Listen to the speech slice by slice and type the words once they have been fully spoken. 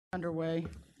Underway.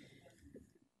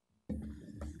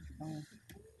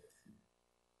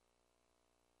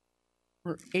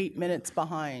 We're 8 minutes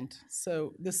behind,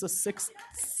 so this is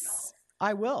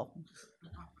I will.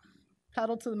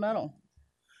 Pedal to the metal.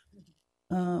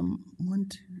 1,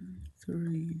 2,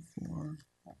 3, 4.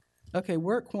 Okay,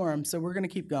 we're at quorum, so we're going to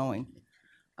keep going.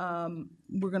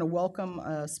 We're going to welcome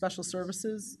Special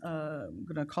Services. I'm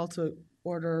going to call to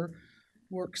order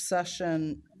work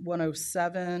session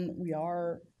 107. We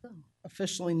are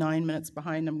officially 9 minutes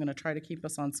behind. I'm going to try to keep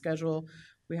us on schedule.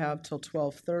 We have till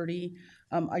 12:30.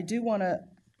 I do want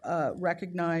to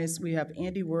recognize we have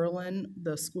Andy Werlin,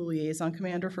 the school liaison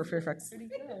commander for Fairfax.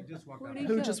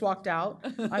 Who just walked out.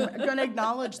 I'm going to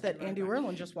acknowledge that Andy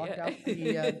Werlin just walked out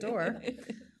the door.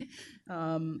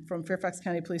 From Fairfax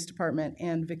County Police Department,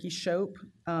 and Vicki Shope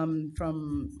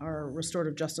from our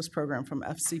Restorative Justice Program from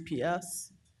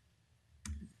FCPS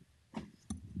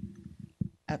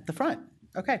at the front.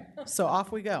 Okay, so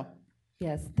off we go.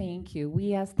 Yes, thank you.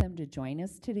 We asked them to join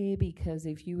us today because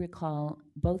if you recall,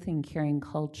 both in caring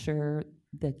culture,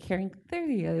 there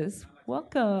he is.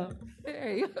 Welcome.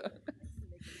 There you go.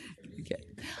 Okay.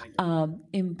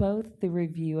 In both the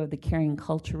review of the Caring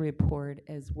Culture Report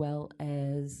as well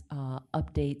as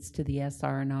updates to the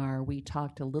SR&R, we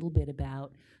talked a little bit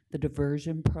about the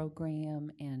diversion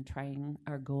program and trying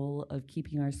our goal of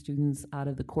keeping our students out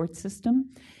of the court system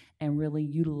and really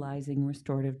utilizing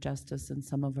restorative justice and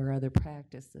some of our other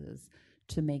practices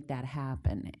to make that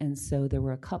happen. And so there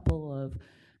were a couple of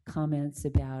comments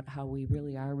about how we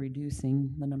really are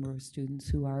reducing the number of students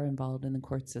who are involved in the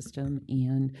court system,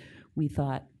 and we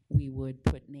thought we would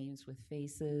put names with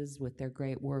faces with their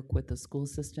great work with the school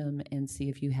system and see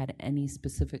if you had any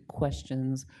specific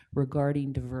questions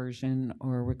regarding diversion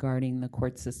or regarding the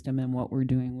court system and what we're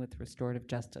doing with restorative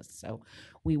justice. So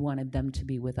we wanted them to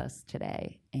be with us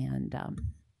today, and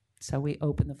so we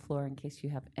open the floor in case you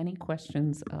have any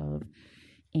questions of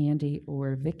Andy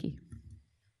or Vicki.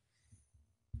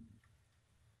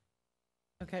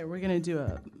 Okay, we're going to do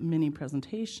a mini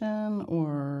presentation,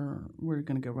 or we're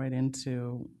going to go right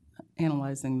into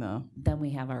analyzing the... Then we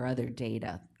have our other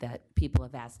data that people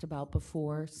have asked about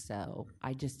before, so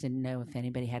I just didn't know if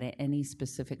anybody had any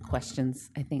specific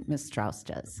questions. I think Ms. Strauss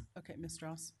does. Okay, Ms.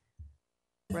 Strauss.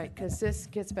 Right, because this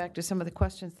gets back to some of the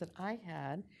questions that I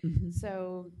had. Mm-hmm.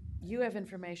 So you have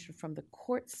information from the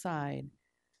court side,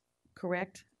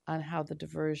 correct, on how the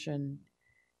diversion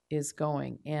is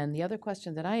going. And the other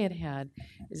question that I had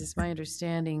is, it's my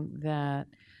understanding that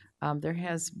there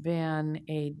has been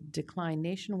a decline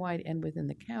nationwide and within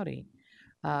the county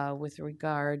with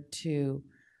regard to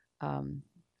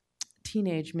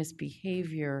teenage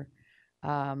misbehavior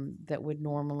that would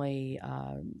normally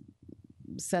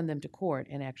send them to court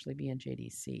and actually be in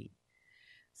JDC.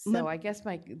 So I guess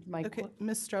my okay,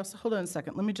 Ms. Strauss, hold on a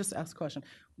second. Let me just ask a question.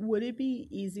 Would it be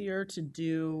easier to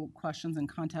do questions and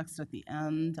context at the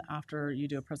end after you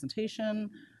do a presentation?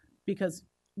 Because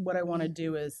what I want to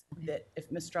do is that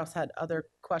if Ms. Strauss had other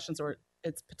questions, or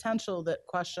it's potential that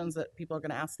questions that people are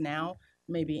going to ask now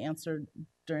may be answered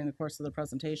during the course of the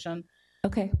presentation.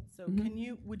 Okay. So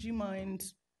would you mind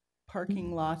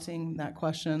parking lotting that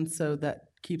question so that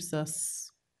keeps us...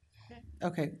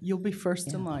 Okay, you'll be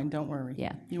first in line, don't worry.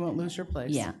 Yeah. You won't lose your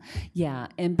place. Yeah.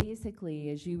 And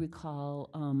basically, as you recall,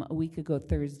 a week ago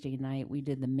Thursday night, we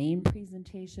did the main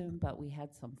presentation, but we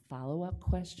had some follow-up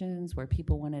questions where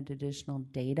people wanted additional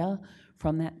data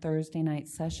from that Thursday night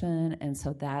session, and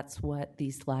so that's what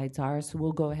these slides are. So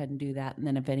we'll go ahead and do that, and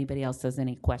then if anybody else has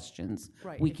any questions,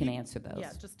 we can answer those.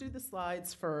 Yeah, just do the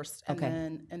slides first,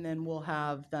 and then we'll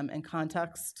have them in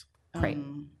context. Great.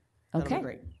 That'll be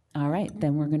great. All right,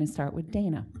 then we're going to start with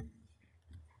Dana.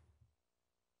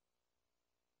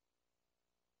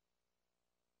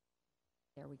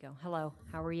 There we go. Hello,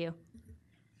 how are you?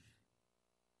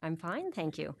 I'm fine,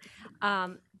 thank you.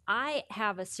 I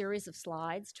have a series of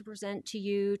slides to present to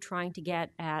you trying to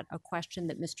get at a question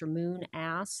that Mr. Moon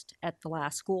asked at the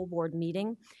last school board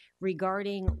meeting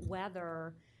regarding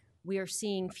whether we are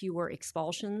seeing fewer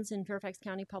expulsions in Fairfax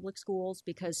County Public Schools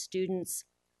because students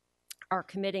are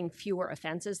committing fewer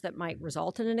offenses that might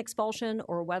result in an expulsion,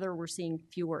 or whether we're seeing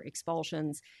fewer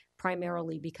expulsions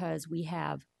primarily because we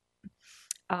have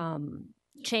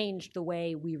changed the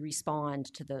way we respond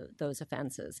to those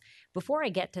offenses. Before I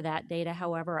get to that data,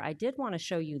 however, I did want to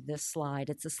show you this slide.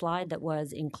 It's a slide that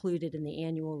was included in the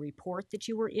annual report that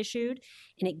you were issued,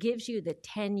 and it gives you the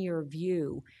 10-year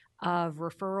view of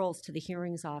referrals to the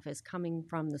hearings office coming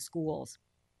from the schools.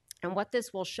 And what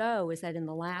this will show is that in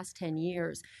the last 10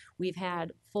 years, we've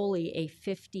had fully a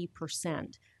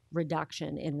 50%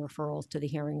 reduction in referrals to the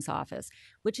hearings office,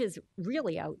 which is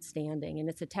really outstanding. And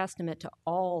it's a testament to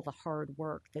all the hard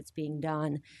work that's being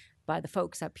done by the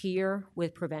folks up here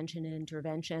with prevention and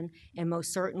intervention, and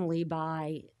most certainly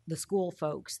by the school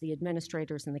folks, the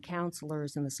administrators and the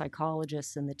counselors and the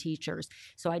psychologists and the teachers.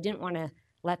 So I didn't want to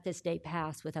let this day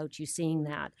pass without you seeing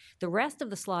that. The rest of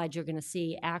the slides you're going to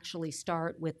see actually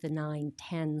start with the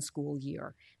 9-10 school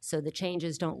year. So the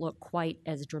changes don't look quite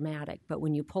as dramatic, but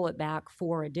when you pull it back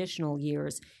 4 additional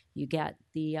years, you get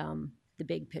the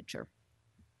big picture.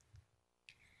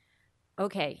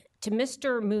 Okay, to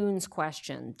Mr. Moon's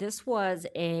question, this was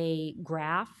a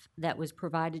graph that was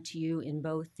provided to you in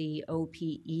both the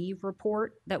OPE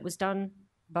report that was done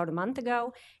about a month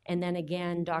ago, and then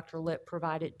again, Dr. Lipp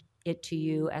provided it to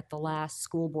you at the last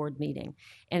school board meeting.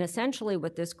 And essentially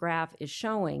what this graph is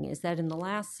showing is that in the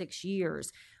last 6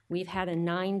 years, we've had a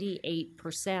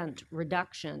 98%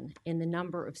 reduction in the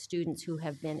number of students who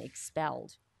have been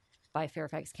expelled by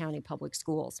Fairfax County Public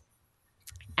Schools.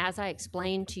 As I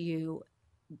explained to you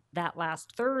that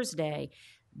last Thursday,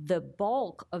 the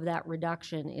bulk of that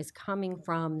reduction is coming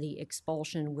from the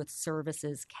expulsion with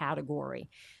services category.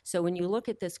 So when you look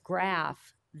at this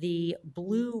graph, the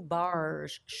blue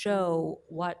bars show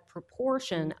what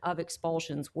proportion of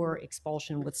expulsions were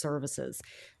expulsion with services.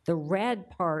 The red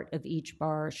part of each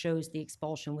bar shows the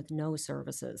expulsion with no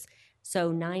services.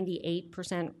 So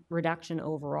 98% reduction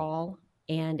overall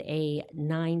and a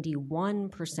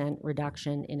 91%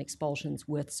 reduction in expulsions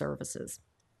with services.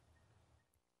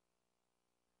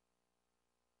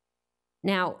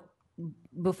 Now,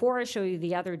 before I show you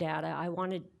the other data, I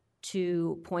wanted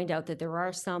to point out that there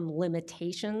are some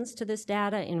limitations to this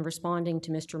data in responding to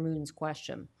Mr. Moon's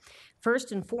question.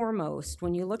 First and foremost,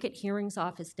 when you look at hearings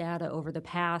office data over the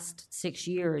past 6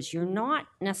 years, you're not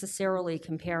necessarily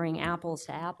comparing apples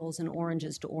to apples and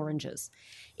oranges to oranges.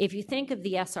 If you think of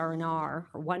the SR&R,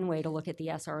 or one way to look at the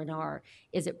SR&R,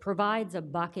 is it provides a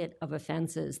bucket of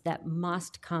offenses that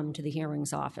must come to the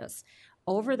hearings office.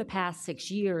 Over the past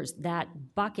 6 years,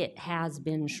 that bucket has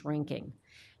been shrinking.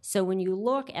 So when you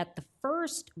look at the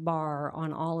first bar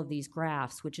on all of these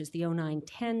graphs, which is the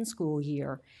 09-10 school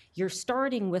year, you're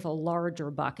starting with a larger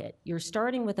bucket. You're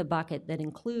starting with a bucket that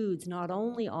includes not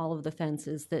only all of the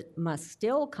offenses that must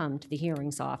still come to the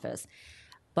hearings office,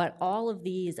 but all of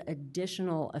these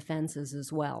additional offenses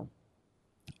as well.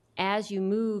 As you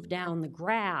move down the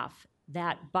graph,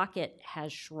 that bucket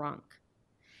has shrunk,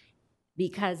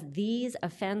 because these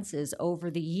offenses over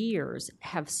the years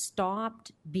have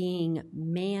stopped being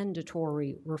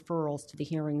mandatory referrals to the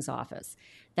hearings office.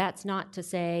 That's not to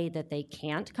say that they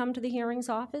can't come to the hearings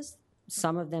office.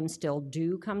 Some of them still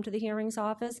do come to the hearings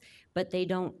office, but they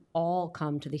don't all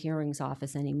come to the hearings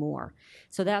office anymore.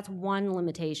 So that's one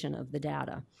limitation of the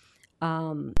data.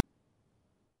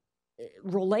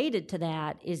 Related to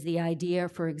that is the idea,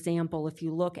 for example, if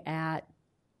you look at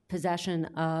possession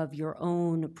of your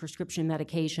own prescription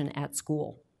medication at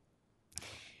school.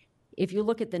 If you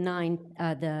look at the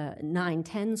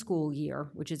 9-10 school year,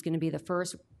 which is going to be the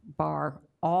first bar,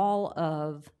 all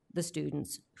of the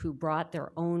students who brought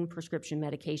their own prescription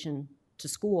medication to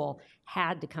school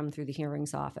had to come through the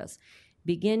hearings office.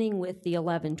 Beginning with the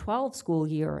 11-12 school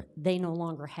year, they no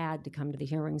longer had to come to the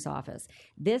hearings office.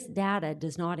 This data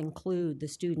does not include the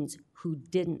students who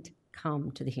didn't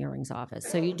come to the hearings office.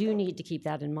 So you do need to keep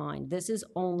that in mind. This is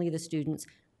only the students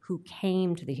who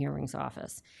came to the hearings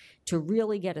office. To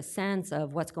really get a sense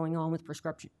of what's going on with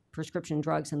prescription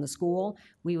drugs in the school,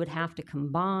 we would have to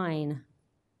combine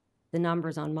the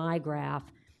numbers on my graph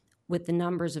with the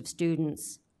numbers of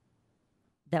students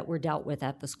that were dealt with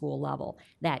at the school level.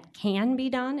 That can be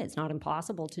done. It's not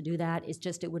impossible to do that. It's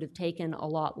just it would have taken a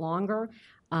lot longer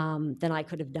than I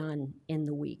could have done in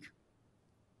the week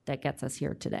that gets us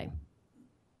here today.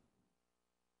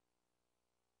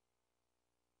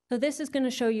 So this is going to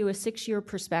show you a 6-year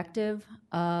perspective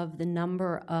of the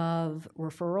number of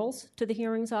referrals to the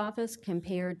hearings office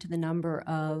compared to the number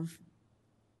of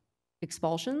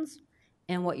expulsions.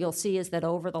 And what you'll see is that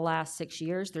over the last 6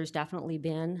 years, there's definitely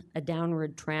been a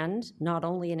downward trend, not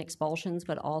only in expulsions,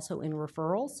 but also in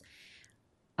referrals.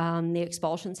 The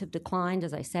expulsions have declined,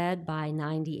 as I said, by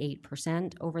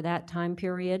 98% over that time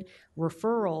period.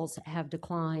 Referrals have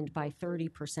declined by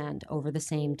 30% over the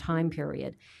same time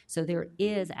period. So there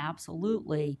is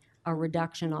absolutely a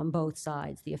reduction on both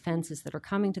sides, the offenses that are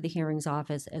coming to the hearings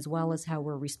office as well as how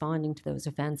we're responding to those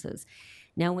offenses.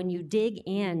 Now, when you dig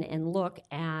in and look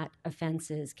at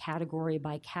offenses category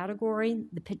by category,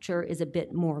 the picture is a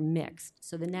bit more mixed.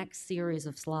 So the next series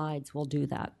of slides will do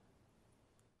that.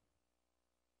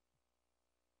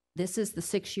 This is the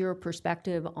 6-year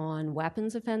perspective on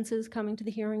weapons offenses coming to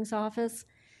the hearings office.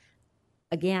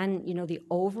 Again, the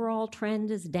overall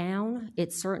trend is down.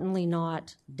 It's certainly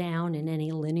not down in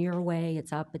any linear way.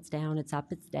 It's up, it's down, it's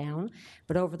up, it's down.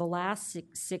 But over the last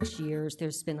six years,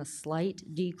 there's been a slight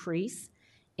decrease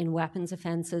in weapons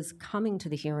offenses coming to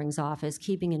the hearings office,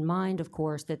 keeping in mind, of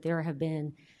course, that there have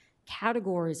been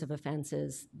categories of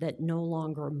offenses that no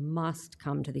longer must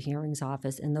come to the hearings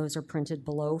office, and those are printed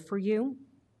below for you.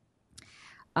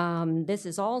 This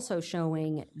is also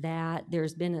showing that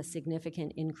there's been a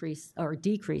significant decrease,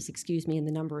 in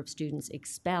the number of students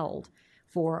expelled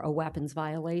for a weapons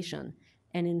violation.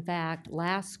 And in fact,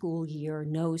 last school year,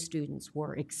 no students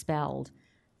were expelled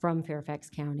from Fairfax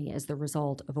County as the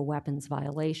result of a weapons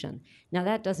violation. Now,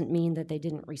 that doesn't mean that they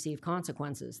didn't receive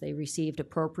consequences. They received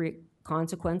appropriate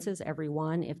consequences, every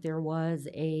one. If there was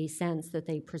a sense that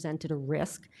they presented a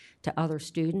risk to other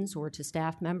students or to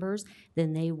staff members,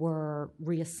 then they were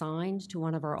reassigned to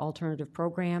one of our alternative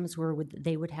programs where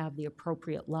they would have the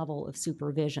appropriate level of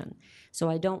supervision. So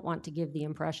I don't want to give the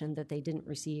impression that they didn't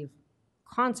receive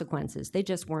consequences. They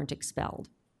just weren't expelled.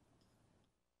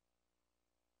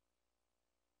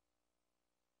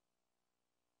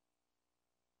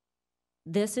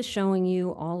 This is showing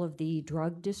you all of the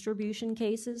drug distribution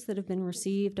cases that have been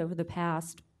received over the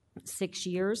past 6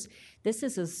 years. This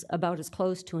is about as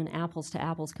close to an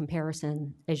apples-to-apples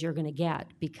comparison as you're going to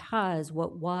get, because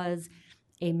what was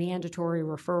a mandatory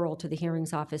referral to the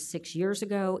hearings office 6 years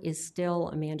ago is still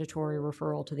a mandatory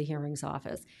referral to the hearings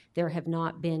office. There have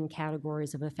not been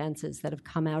categories of offenses that have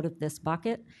come out of this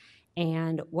bucket.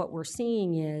 And what we're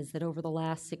seeing is that over the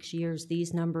last 6 years,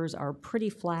 these numbers are pretty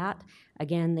flat.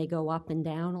 Again, they go up and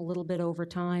down a little bit over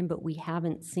time, but we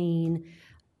haven't seen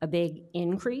a big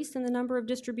increase in the number of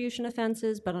distribution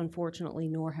offenses, but unfortunately,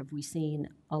 nor have we seen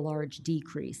a large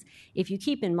decrease. If you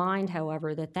keep in mind,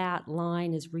 however, that that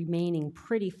line is remaining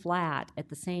pretty flat at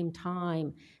the same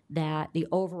time that the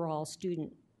overall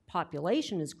student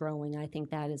population is growing, I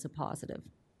think that is a positive.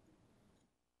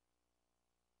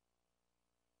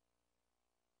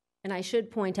 And I should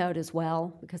point out as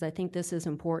well, because I think this is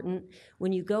important,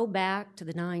 when you go back to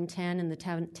the 9-10 and the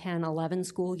 10-11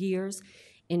 school years,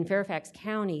 in Fairfax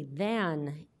County,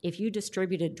 then if you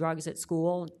distributed drugs at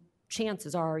school,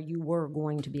 chances are you were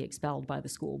going to be expelled by the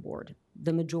school board.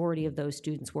 The majority of those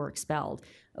students were expelled.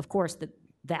 Of course, the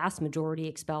vast majority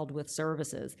expelled with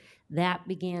services. That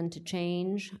began to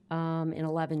change in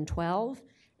 11-12.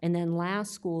 And then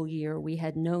last school year, we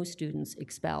had no students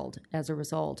expelled as a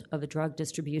result of a drug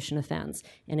distribution offense.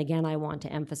 And again, I want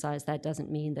to emphasize that doesn't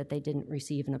mean that they didn't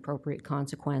receive an appropriate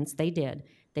consequence. They did.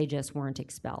 They just weren't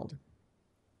expelled.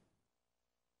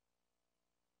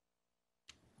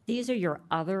 These are your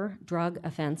other drug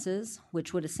offenses,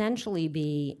 which would essentially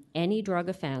be any drug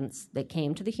offense that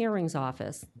came to the hearings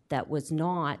office that was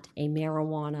not a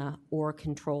marijuana or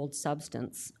controlled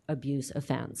substance abuse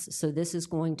offense. So this is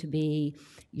going to be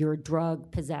your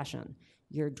drug possession,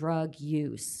 your drug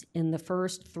use. In the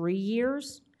first 3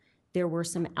 years, there were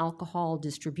some alcohol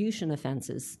distribution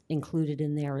offenses included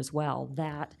in there as well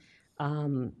that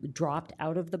dropped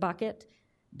out of the bucket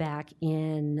back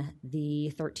in the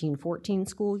 13-14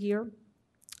 school year.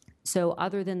 So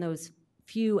other than those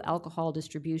few alcohol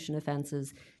distribution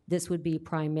offenses, this would be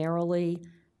primarily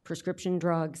prescription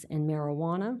drugs and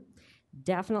marijuana.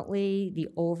 Definitely the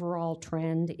overall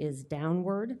trend is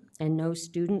downward, and no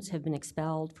students have been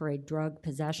expelled for a drug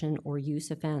possession or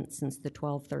use offense since the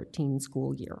 12-13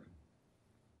 school year.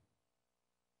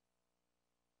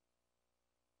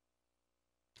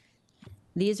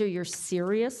 These are your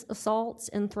serious assaults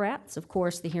and threats. Of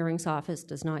course, the hearings office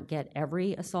does not get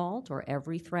every assault or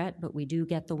every threat, but we do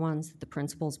get the ones that the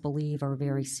principals believe are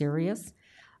very serious.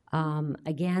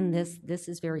 Again, this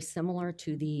is very similar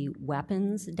to the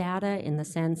weapons data in the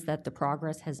sense that the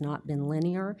progress has not been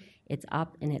linear. It's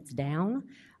up and it's down.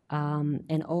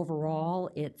 And overall,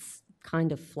 it's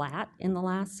kind of flat in the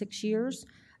last 6 years.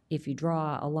 If you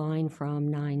draw a line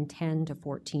from 9-10 to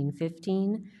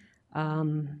 14-15,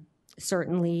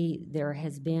 certainly there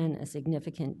has been a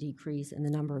significant decrease in the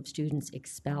number of students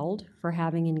expelled for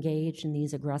having engaged in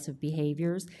these aggressive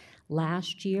behaviors.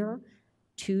 Last year,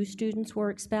 2 students were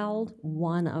expelled.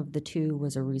 1 of the 2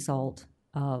 was a result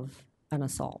of an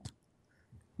assault,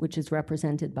 which is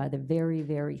represented by the very,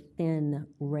 very thin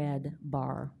red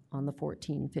bar on the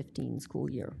 14-15 school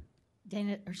year.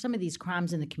 Dana, are some of these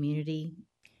crimes in the community?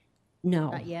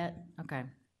 No. Not yet? Okay.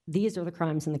 These are the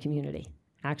crimes in the community,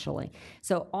 actually.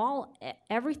 So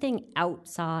everything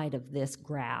outside of this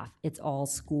graph, it's all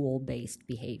school-based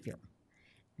behavior.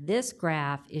 This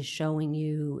graph is showing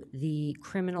you the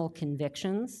criminal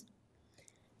convictions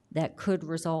that could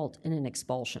result in an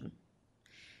expulsion.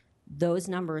 Those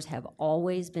numbers have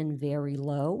always been very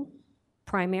low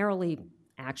primarily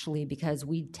actually because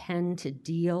we tend to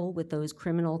deal with those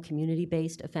criminal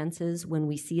community-based offenses when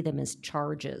we see them as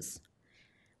charges.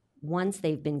 Once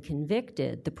they've been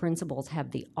convicted, the principals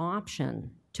have the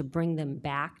option to bring them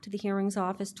back to the hearings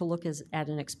office to look at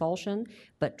an expulsion,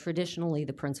 but traditionally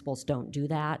the principals don't do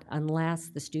that unless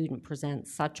the student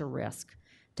presents such a risk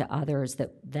to others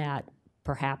that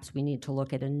perhaps we need to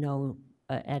look at a no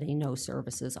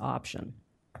services option.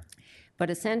 But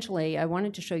essentially, I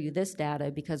wanted to show you this data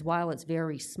because while it's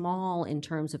very small in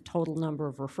terms of total number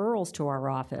of referrals to our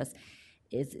office,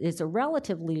 it's a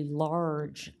relatively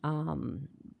large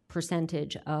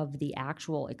percentage of the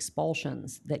actual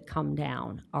expulsions that come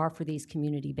down are for these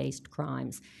community-based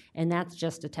crimes. And that's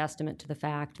just a testament to the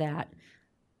fact that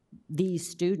these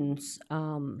students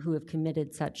who have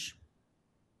committed such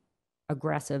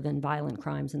aggressive and violent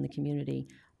crimes in the community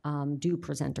do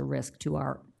present a risk to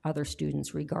our other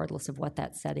students regardless of what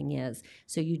that setting is.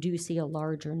 So you do see a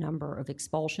larger number of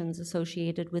expulsions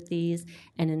associated with these.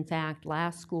 And in fact,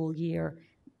 last school year,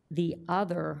 the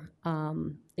other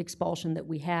expulsion that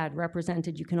we had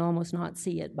represented, you can almost not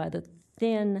see it, by the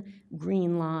thin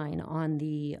green line on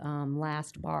the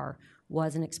last bar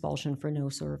was an expulsion for no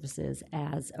services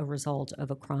as a result of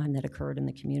a crime that occurred in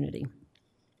the community.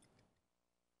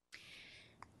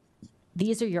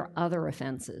 These are your other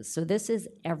offenses. So this is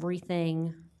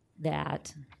everything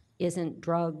that isn't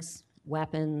drugs,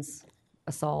 weapons,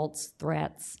 assaults,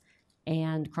 threats,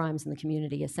 and crimes in the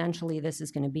community. Essentially, this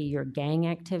is going to be your gang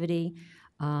activity.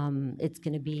 It's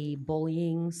going to be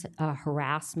bullying,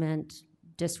 harassment,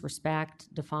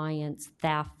 disrespect, defiance,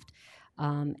 theft,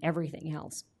 everything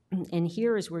else. And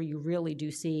here is where you really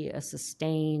do see a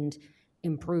sustained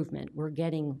improvement. We're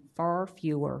getting far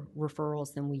fewer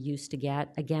referrals than we used to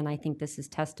get. Again, I think this is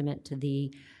testament to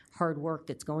the hard work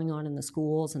that's going on in the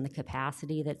schools and the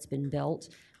capacity that's been built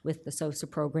with the SOSA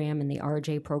program and the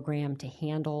RJ program to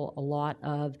handle a lot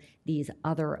of these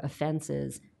other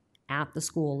offenses at the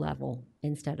school level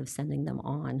instead of sending them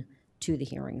on to the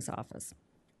hearings office.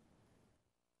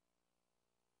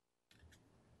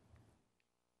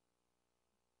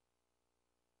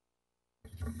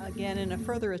 Again, in a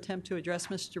further attempt to address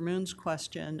Mr. Moon's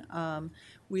question,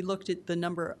 we looked at the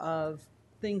number of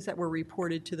things that were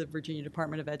reported to the Virginia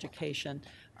Department of Education.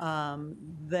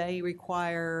 They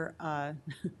require,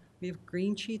 we have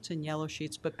green sheets and yellow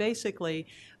sheets, but basically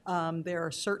there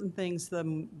are certain things,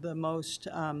 the most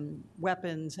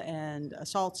weapons and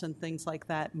assaults and things like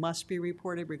that must be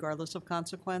reported regardless of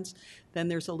consequence. Then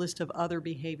there's a list of other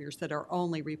behaviors that are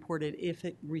only reported if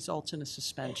it results in a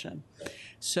suspension.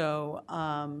 So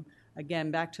again,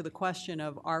 back to the question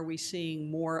of are we seeing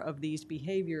more of these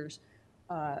behaviors?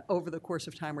 Over the course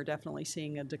of time, we're definitely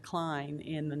seeing a decline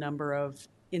in the number of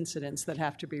incidents that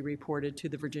have to be reported to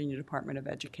the Virginia Department of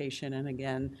Education, and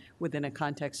again, within a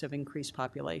context of increased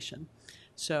population.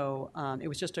 So it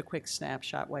was just a quick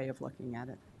snapshot way of looking at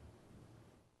it.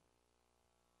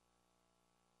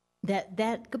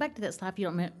 Go back to that slide if you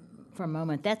don't mind for a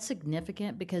moment. That's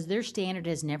significant because their standard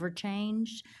has never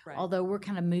changed. Right. Although we're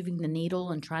kind of moving the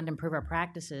needle and trying to improve our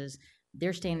practices,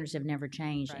 their standards have never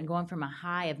changed. Right. And going from a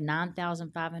high of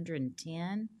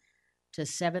 9,510 to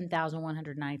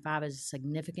 7,195 is a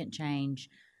significant change,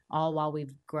 all while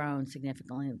we've grown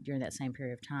significantly during that same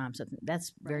period of time. So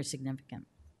that's very significant.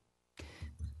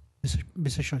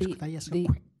 Mr. Schultz, could I ask a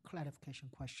quick clarification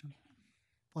question?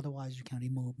 Otherwise, you can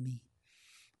remove me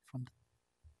from.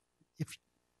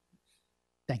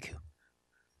 Thank you.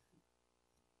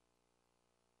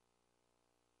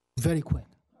 Very quick.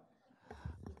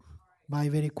 My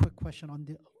very quick question on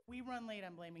the. We run late,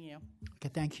 I'm blaming you. Okay,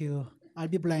 thank you. I'll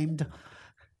be blamed.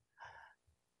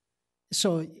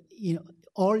 So,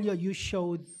 you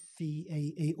showed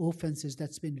the offenses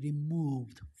that's been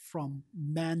removed from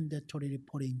mandatory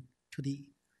reporting to the,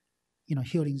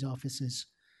 hearings offices.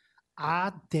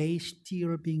 Are they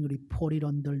still being reported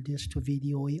under this to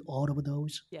VDOE, all of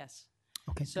those? Yes.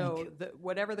 Okay, so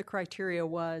whatever the criteria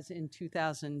was in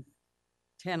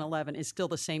 2010-11 is still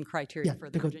the same criteria for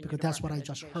the Virginia because that's what I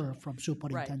Department just heard from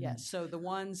superintendent. Right, yes. So the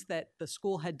ones that the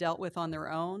school had dealt with on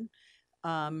their own,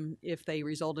 if they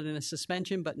resulted in a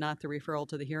suspension but not the referral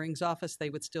to the hearings office, they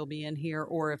would still be in here,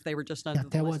 or if they were just under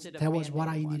the listed that was what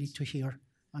I needed to hear.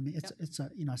 I mean, it's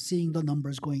seeing the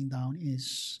numbers going down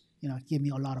is, give me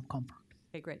a lot of comfort.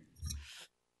 Okay, great.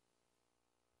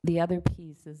 The other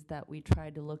piece is that we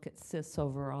tried to look at CIS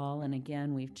overall, and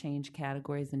again, we've changed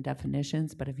categories and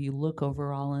definitions, but if you look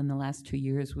overall in the last 2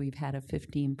 years, we've had a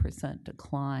 15%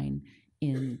 decline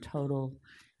in total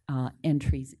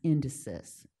entries into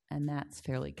CIS, and that's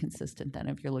fairly consistent then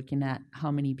if you're looking at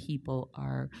how many people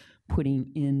are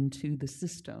putting into the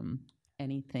system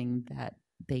anything that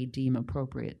they deem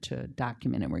appropriate to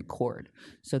document and record.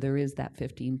 So there is that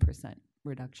 15%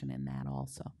 reduction in that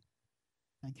also.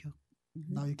 Thank you.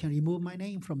 Now you can remove my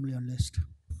name from your list.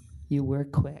 You were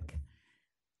quick.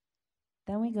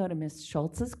 Then we go to Ms.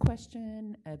 Schultz's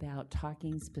question about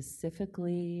talking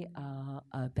specifically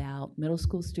about middle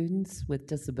school students with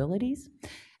disabilities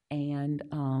and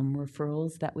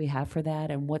referrals that we have for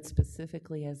that, and what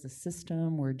specifically as a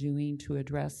system we're doing to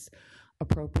address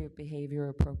appropriate behavior,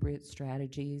 appropriate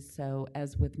strategies. So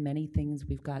as with many things,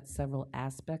 we've got several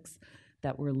aspects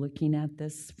that we're looking at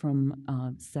this from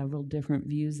several different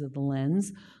views of the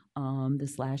lens.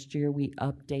 This last year, we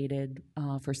updated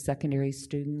for secondary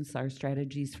students our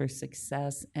strategies for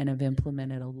success and have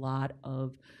implemented a lot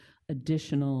of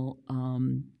additional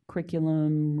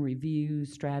curriculum, review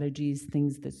strategies,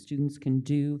 things that students can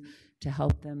do to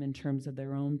help them in terms of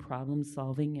their own problem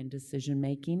solving and decision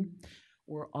making.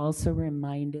 We're also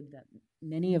reminded that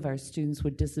many of our students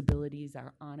with disabilities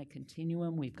are on a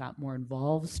continuum. We've got more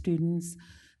involved students.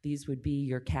 These would be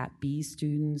your Cat B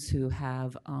students who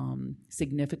have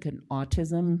significant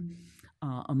autism,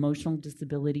 emotional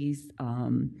disabilities,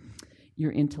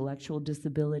 your intellectual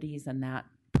disabilities, and that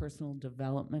personal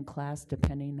development class,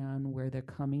 depending on where they're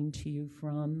coming to you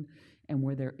from and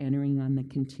where they're entering on the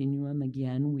continuum.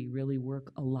 Again, we really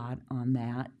work a lot on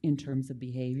that in terms of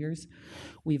behaviors.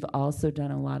 We've also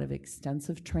done a lot of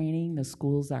extensive training. The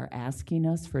schools are asking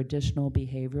us for additional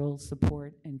behavioral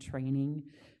support and training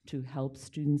to help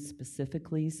students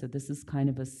specifically. So this is kind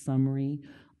of a summary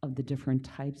of the different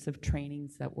types of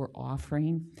trainings that we're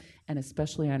offering. And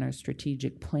especially on our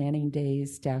strategic planning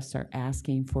days, staffs are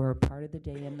asking for a part of the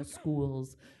day in the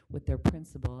schools with their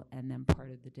principal, and then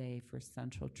part of the day for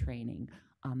central training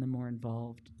on the more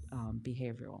involved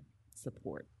behavioral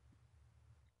support.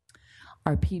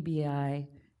 Our PBIS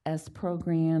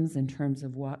programs in terms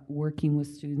of working with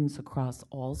students across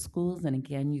all schools, and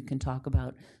again, you can talk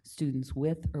about students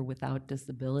with or without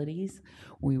disabilities.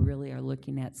 We really are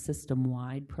looking at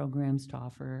system-wide programs to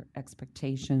offer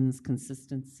expectations,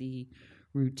 consistency,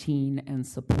 routine, and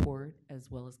support, as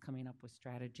well as coming up with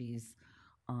strategies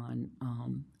on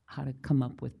how to come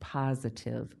up with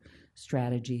positive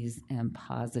strategies and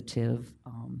positive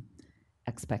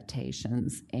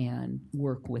expectations and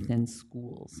work within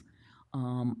schools.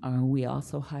 We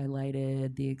also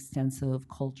highlighted the extensive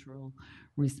cultural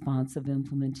responsive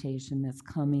implementation that's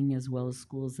coming, as well as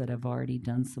schools that have already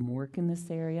done some work in this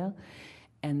area.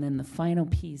 And then the final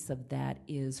piece of that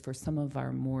is for some of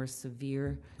our more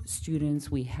severe students,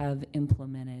 we have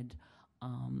implemented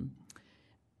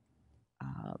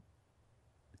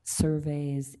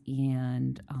surveys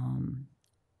and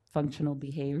functional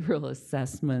behavioral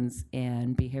assessments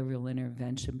and behavioral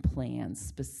intervention plans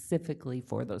specifically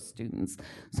for those students.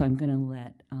 So I'm going to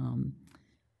let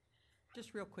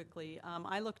just real quickly,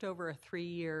 I looked over a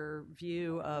 3-year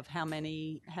view of how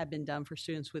many have been done for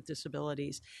students with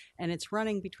disabilities, and it's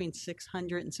running between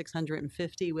 600 and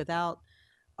 650 without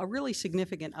a really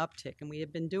significant uptick. And we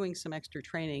have been doing some extra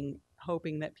training,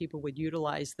 hoping that people would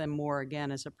utilize them more,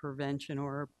 again, as a prevention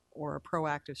or a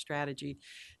proactive strategy.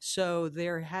 So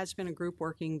there has been a group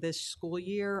working this school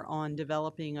year on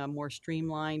developing a more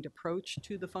streamlined approach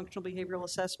to the functional behavioral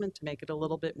assessment to make it a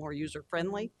little bit more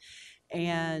user-friendly.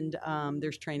 And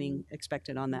there's training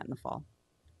expected on that in the fall.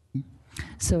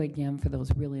 So again, for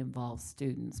those really involved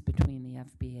students between the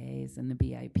FBAs and the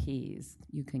BIPs,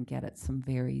 you can get at some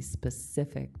very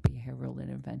specific behavioral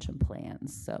intervention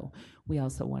plans. So we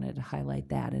also wanted to highlight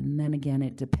that. And then again,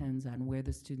 it depends on where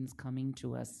the student's coming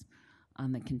to us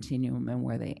on the continuum and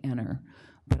where they enter.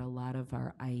 But a lot of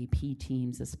our IEP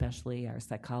teams, especially our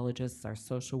psychologists, our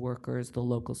social workers, the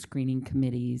local screening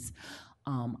committees,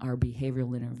 our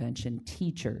behavioral intervention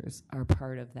teachers are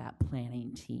part of that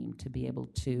planning team to be able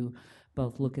to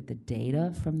both look at the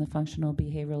data from the functional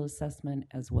behavioral assessment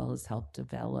as well as help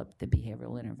develop the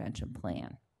behavioral intervention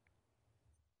plan.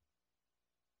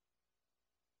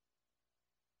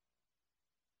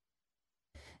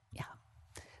 Yeah.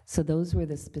 So those were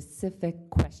the specific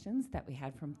questions that we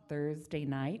had from Thursday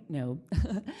night. No,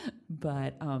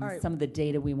 but right. Some of the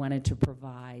data we wanted to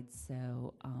provide.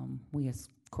 So we, of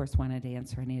course, wanted to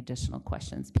answer any additional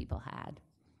questions people had.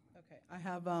 Okay, I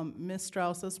have Ms.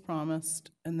 Strauss as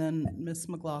promised, and then Ms.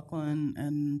 McLaughlin,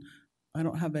 and I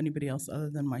don't have anybody else other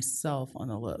than myself on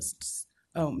the list.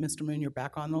 Oh, Mr. Moon, you're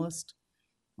back on the list?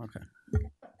 Okay.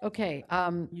 Okay.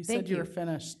 You thank said you were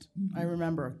finished. I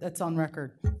remember. That's on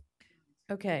record.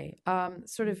 Okay.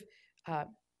 Sort of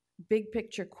big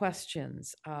picture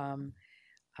questions.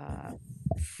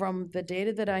 From the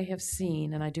data that I have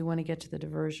seen, and I do want to get to the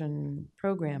diversion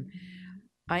program,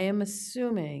 I am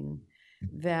assuming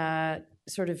that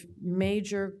sort of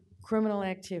major criminal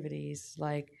activities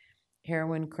like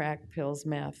heroin, crack, pills,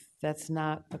 meth, that's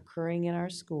not occurring in our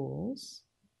schools.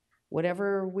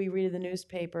 Whatever we read in the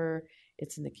newspaper,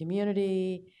 it's in the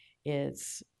community,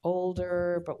 it's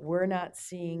older, but we're not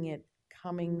seeing it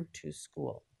coming to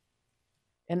school.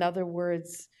 In other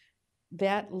words,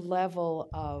 that level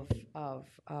of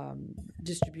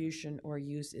distribution or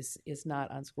use is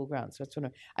not on school grounds. So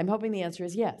I'm hoping the answer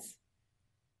is yes,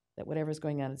 that whatever's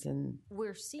going on is in.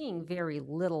 We're seeing very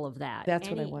little of that. That's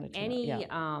what I wanted to know, Any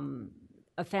yeah.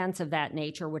 Offense of that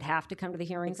nature would have to come to the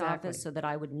hearings Exactly. office so that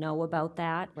I would know about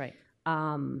that. Right.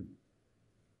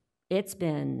 It's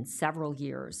been several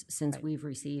years since Right. we've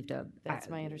received That's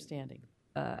my understanding.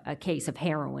 a case of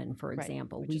heroin, for Right,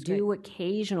 example. which We is do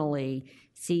occasionally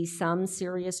see some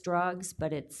serious drugs,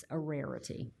 but it's a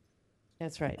rarity.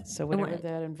 That's right. So And whatever when-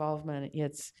 that involvement,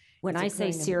 it's. When it's I say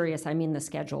occurring in- serious, I mean the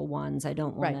Schedule 1s. I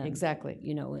don't want Right, to, exactly.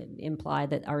 imply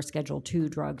that our Schedule 2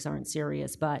 drugs aren't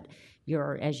serious, but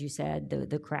as you said,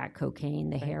 the crack cocaine,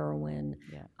 the heroin.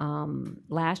 Yeah.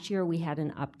 Last year, we had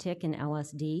an uptick in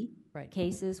LSD Right.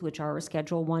 cases, which are a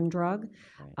Schedule 1 drug.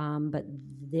 Right. But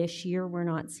this year, we're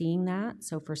not seeing that.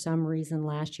 So for some reason,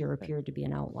 last year appeared to be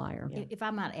an outlier. Yeah. If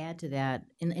I might add to that,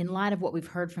 in light of what we've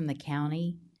heard from the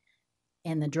county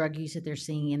and the drug use that they're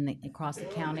seeing across the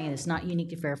county, and it's not unique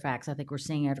to Fairfax, I think we're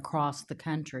seeing it across the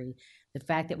country, the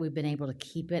fact that we've been able to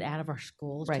keep it out of our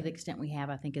schools to Right. the extent we have,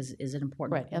 I think is an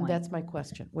important Right, point. and that's my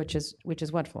question, which is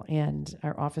wonderful. And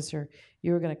our officer,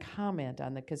 you were going to comment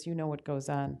on that because you know what goes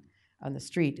on the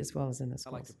street as well as in the I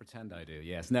like schools. to pretend I do.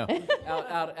 Yes. No.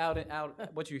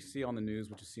 out. What you see on the news,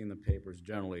 what you see in the papers,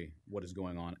 generally what is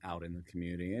going on out in the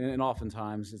community, and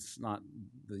oftentimes it's not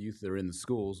the youth that are in the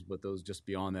schools, but those just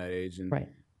beyond that age, and Right.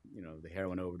 the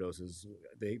heroin overdoses.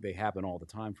 They happen all the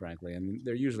time, frankly, and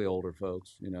they're usually older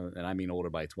folks. And I mean older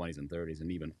by 20s and 30s,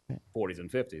 and even 40s and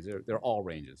 50s. They're all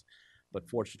ranges. But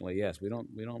fortunately, yes, we don't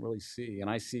really see, and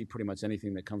I see pretty much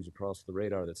anything that comes across the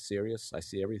radar that's serious. I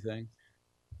see everything.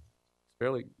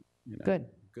 Fairly, Good.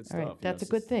 good All stuff. right, that's a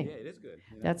good thing. Yeah, it is good.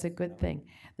 That's a good thing.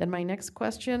 Then my next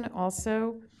question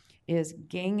also is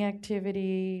gang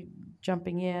activity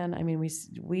jumping in. I mean,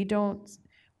 we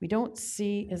don't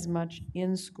see as much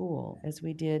in school as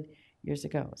we did years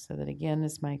ago. So that again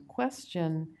is my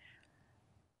question.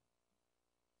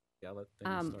 Yeah, I'll let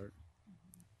them start.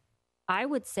 I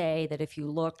would say that if you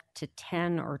look to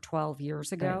 10 or 12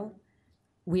 years ago,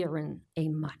 we are in a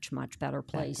much, much better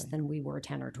place than we were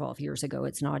 10 or 12 years ago.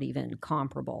 It's not even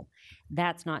comparable.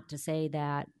 That's not to say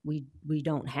that we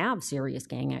don't have serious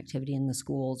gang activity in the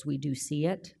schools. We do see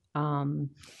it.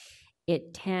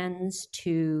 It tends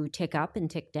to tick up and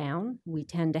tick down. We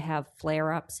tend to have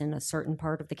flare-ups in a certain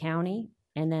part of the county,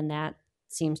 and then that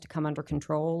seems to come under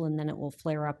control, and then it will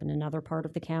flare up in another part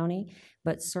of the county.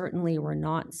 But certainly we're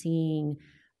not seeing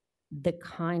the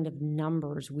kind of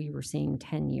numbers we were seeing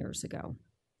 10 years ago.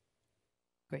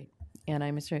 Great. And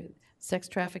I'm sure sex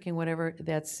trafficking, whatever,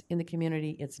 that's in the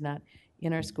community. It's not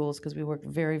in our schools because we work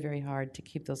very, very hard to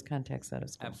keep those contacts out of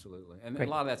school. Absolutely, and Great.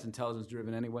 a lot of that's intelligence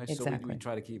driven anyway. So Exactly. we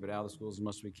try to keep it out of the schools as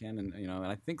much as we can, and and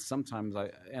I think sometimes,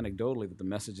 anecdotally, that the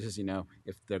message is,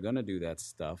 if they're going to do that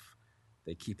stuff,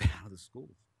 they keep it out of the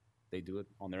schools. They do it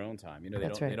on their own time.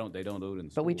 That's They right. don't do it in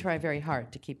the schools. But we try very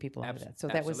hard to keep people out of that. So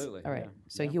that was, Absolutely, all right. yeah.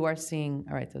 So Yeah. you are seeing,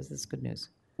 all right, this is good news.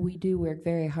 We do work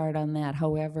very hard on that.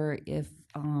 However, if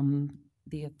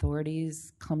the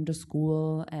authorities come to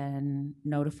school and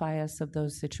notify us of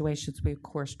those situations, we of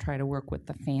course try to work with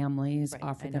the families, Right,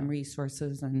 offer I them know.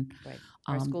 resources, and Right.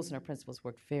 Our schools and our principals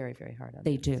work very, very hard on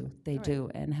they that. do, they All right. do,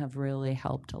 and have really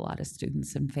helped a lot of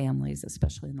students and families,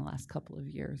 especially in the last couple of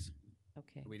years.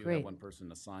 Okay, We do great. have one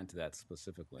person assigned to that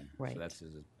specifically. Right. So that's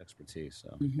his expertise.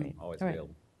 So Great. always All right.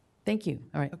 available. Thank you.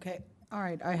 All right. Okay, all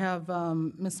right, I have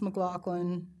Ms.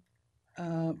 McLaughlin,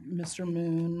 Mr.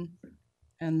 Moon,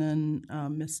 and then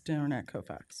Ms. Darren at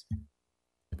Kofax.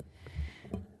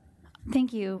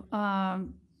 Thank you.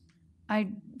 I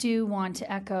do want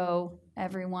to echo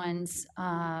everyone's,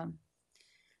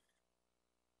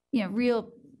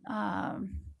 real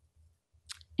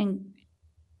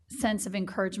sense of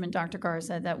encouragement, Dr.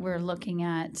 Garza, that we're looking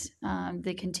at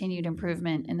the continued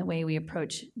improvement in the way we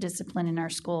approach discipline in our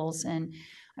schools. And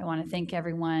I want to thank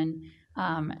everyone,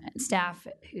 staff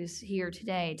who's here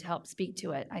today to help speak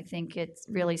to it. I think it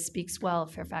really speaks well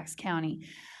of Fairfax County.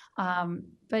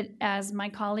 But as my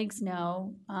colleagues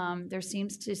know, there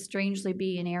seems to strangely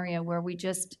be an area where we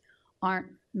just aren't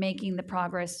making the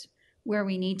progress where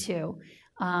we need to.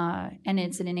 And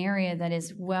it's in an area that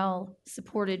is well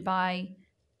supported by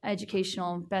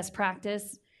educational best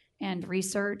practice and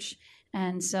research.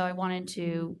 And so I wanted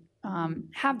to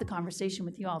have the conversation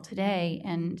with you all today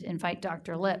and invite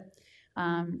Dr. Lip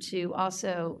to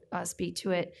also speak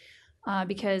to it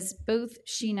because both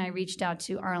she and I reached out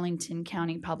to Arlington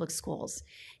County Public Schools.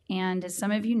 And as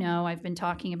some of you know, I've been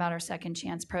talking about our Second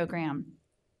Chance program,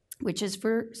 which is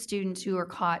for students who are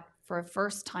caught for a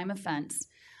first-time offense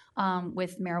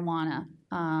with marijuana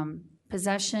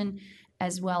possession,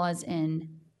 as well as in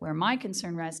where my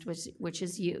concern rests, which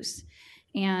is use.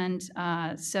 And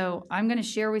so I'm going to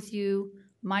share with you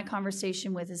my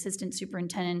conversation with Assistant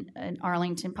Superintendent at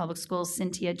Arlington Public Schools,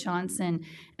 Cynthia Johnson,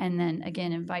 and then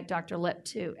again invite Dr. Lip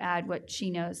to add what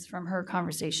she knows from her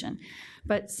conversation.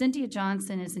 But Cynthia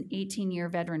Johnson is an 18-year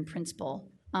veteran principal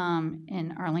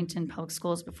in Arlington Public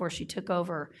Schools before she took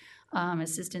over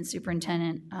Assistant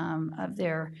Superintendent of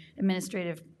their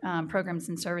administrative programs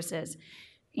and services.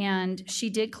 And she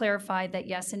did clarify that,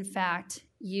 yes, in fact,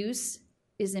 use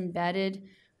is embedded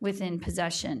within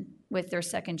possession with their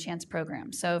Second Chance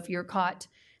program. So if you're caught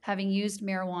having used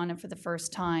marijuana for the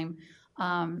first time,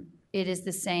 it is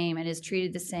the same, it is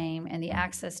treated the same, and the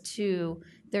access to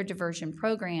their diversion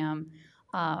program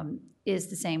is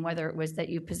the same, whether it was that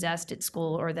you possessed at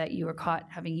school or that you were caught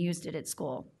having used it at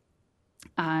school.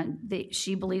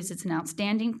 She believes it's an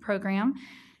outstanding program,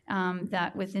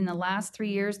 that within the last 3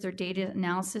 years, their data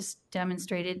analysis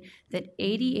demonstrated that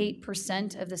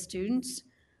 88% of the students,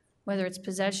 whether it's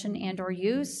possession and or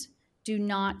use, do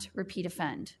not repeat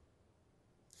offend.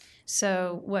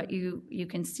 So what you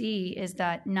can see is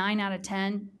that 9 out of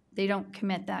 10, they don't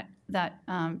commit that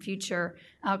future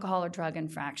alcohol or drug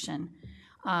infraction.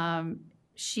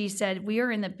 She said, "We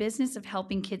are in the business of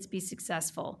helping kids be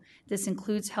successful. This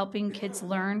includes helping kids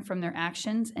learn from their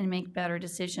actions and make better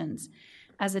decisions.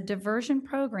 As a diversion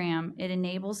program, it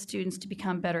enables students to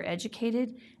become better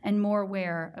educated and more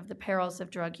aware of the perils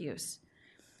of drug use.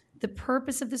 The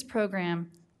purpose of this program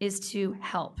is to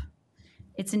help.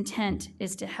 Its intent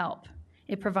is to help.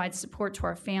 It provides support to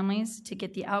our families to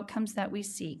get the outcomes that we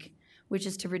seek, which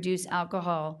is to reduce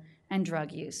alcohol and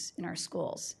drug use in our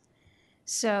schools."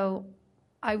 So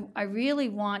I really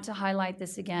want to highlight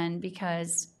this again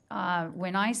because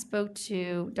when I spoke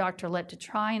to Dr. Lip to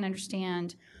try and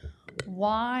understand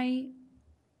why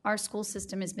our school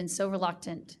system has been so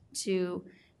reluctant to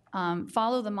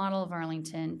follow the model of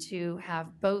Arlington to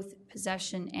have both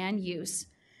possession and use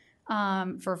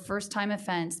for first-time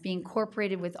offense be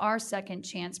incorporated with our Second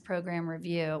Chance program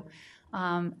review,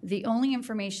 the only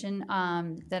information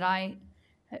that I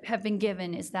have been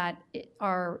given is that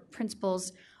our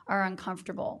principals are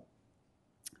uncomfortable,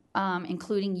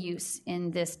 including use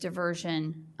in this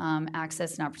diversion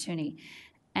access and opportunity.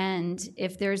 And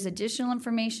if there's additional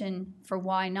information for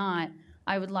why not,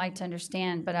 I would like to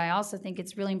understand, but I also think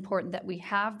it's really important that we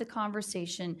have the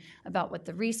conversation about what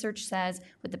the research says,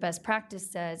 what the best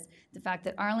practice says, the fact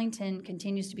that Arlington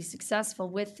continues to be successful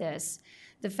with this,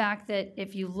 the fact that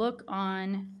if you look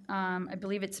on, I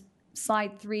believe it's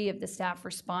slide 3 of the staff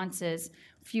responses,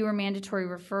 fewer mandatory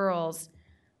referrals,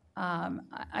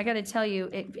 I got to tell you,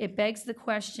 it begs the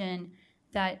question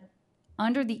that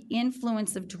under the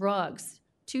influence of drugs,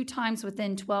 2 times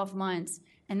within 12 months,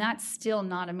 and that's still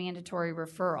not a mandatory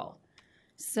referral.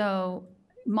 So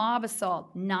mob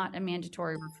assault, not a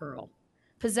mandatory referral.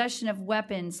 Possession of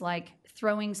weapons like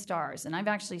throwing stars, and I've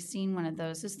actually seen one of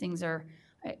those. Those things are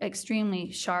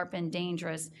extremely sharp and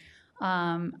dangerous.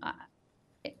 I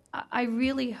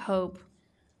really hope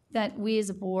that we as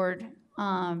a board,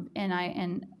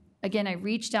 and again, I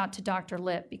reached out to Dr.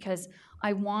 Lip because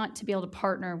I want to be able to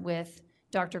partner with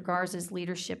Dr. Garza's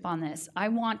leadership on this. I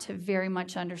want to very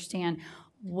much understand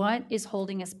what is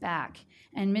holding us back.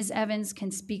 And Ms. Evans can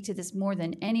speak to this more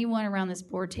than anyone around this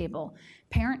board table.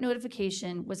 Parent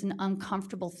notification was an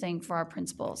uncomfortable thing for our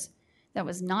principals. That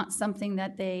was not something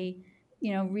that they,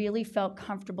 really felt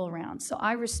comfortable around. So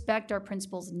I respect our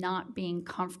principals not being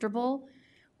comfortable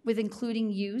with including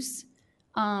use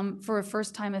for a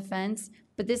first-time offense,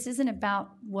 but this isn't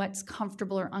about what's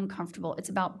comfortable or uncomfortable. It's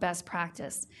about best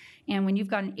practice. And when you've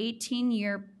got an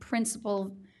 18-year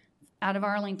principal out of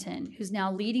Arlington who's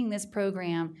now leading this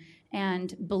program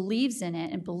and believes in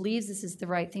it and believes this is the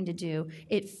right thing to do,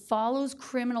 it follows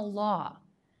criminal law.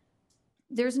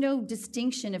 There's no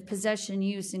distinction of possession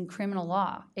use in criminal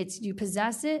law. It's you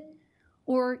possess it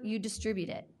or you distribute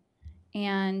it.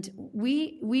 And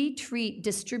we treat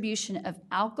distribution of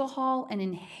alcohol and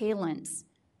inhalants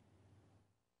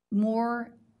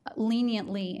more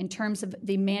leniently in terms of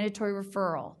the mandatory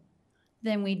referral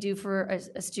than we do for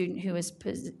a student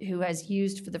who has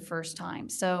used for the first time.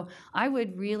 So I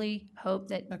would really hope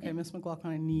that... Okay, Ms.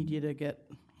 McLaughlin, I need you to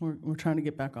we're trying to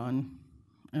get back on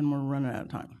and we're running out of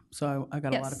time. So I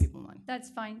got a lot of Yes. people in line. That's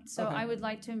fine. So Okay. I would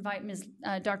like to invite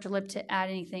Dr. Lip to add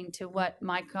anything to what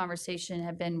my conversation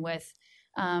had been with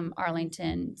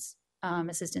Arlington's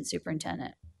assistant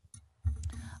superintendent.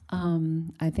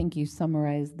 I think you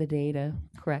summarized the data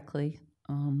correctly.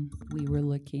 We were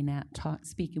looking at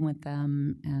speaking with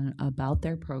them and about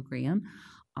their program,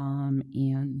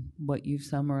 and what you've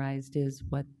summarized is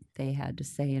what they had to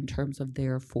say in terms of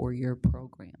their 4-year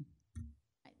program.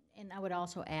 And I would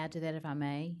also add to that, if I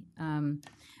may,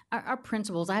 our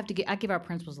principals. I give our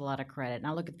principals a lot of credit, and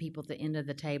I look at people at the end of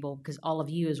the table because all of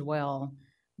you as well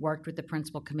worked with the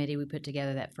principal committee we put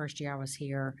together that first year I was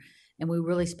here, and we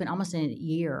really spent almost a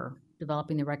year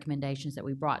developing the recommendations that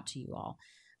we brought to you all.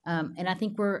 And I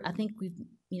think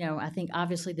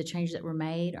obviously the changes that were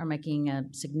made are making a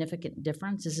significant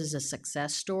difference. This is a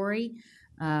success story,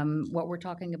 what we're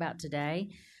talking about today.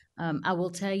 I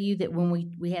will tell you that when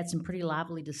we had some pretty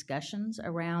lively discussions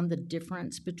around the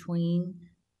difference between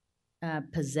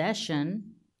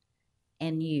possession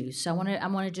and use. So I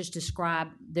want to just describe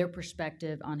their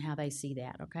perspective on how they see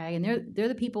that, okay? And they're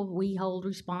the people we hold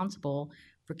responsible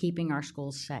for keeping our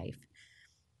schools safe.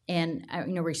 And I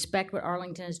respect what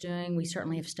Arlington is doing. We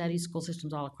certainly have studied school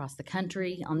systems all across the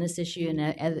country on this issue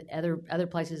and other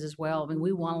places as well. I mean,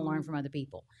 we want to learn from other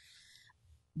people.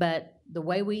 But the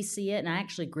way we see it, and I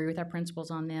actually agree with our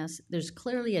principals on this, there's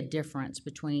clearly a difference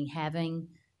between having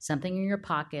something in your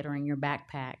pocket or in your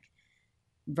backpack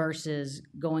versus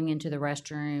going into the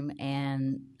restroom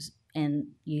and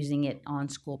using it on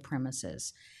school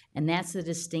premises. And that's the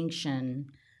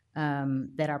distinction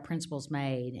that our principals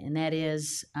made, and that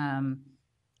is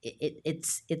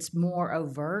it's more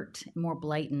overt, more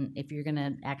blatant if you're going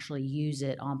to actually use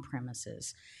it on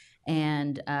premises.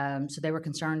 And so they were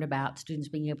concerned about students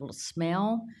being able to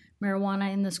smell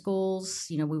marijuana in the schools.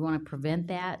 We want to prevent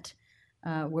that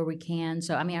where we can.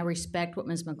 So, I respect what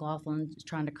Ms. McLaughlin is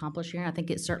trying to accomplish here. I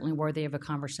think it's certainly worthy of a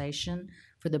conversation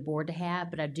for the board to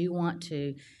have, but I do want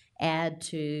to add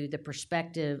to the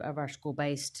perspective of our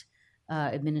school-based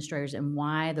administrators and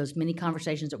why those many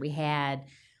conversations that we had,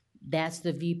 that's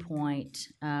the viewpoint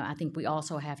I think we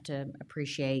also have to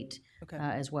appreciate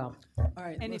as well. All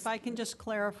right. And if I can just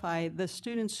clarify, the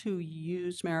students who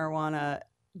use marijuana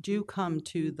do come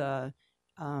to the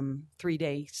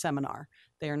 3-day seminar.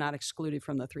 They are not excluded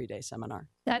from the 3-day seminar.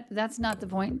 That's not the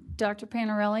point, Dr.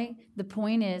 Panarelli. The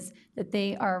point is that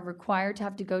they are required to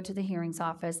have to go to the hearings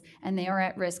office, and they are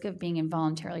at risk of being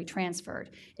involuntarily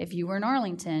transferred. If you were in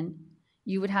Arlington,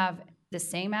 you would have the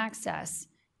same access,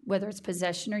 whether it's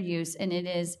possession or use, and it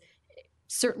has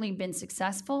certainly been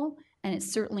successful, and it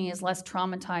certainly is less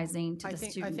traumatizing to the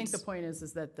students. I think the point is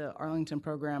that the Arlington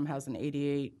program has an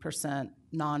 88%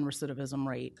 non-recidivism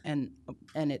rate, and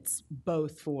it's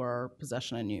both for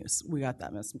possession and use. We got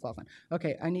that, Ms. McLaughlin.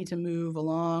 Okay, I need to move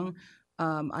along.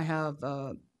 I have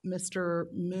Mr.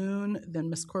 Moon, then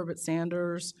Ms. Corbett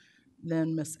Sanders,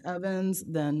 then Ms. Evans,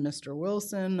 then Mr.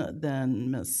 Wilson,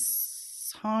 then Ms.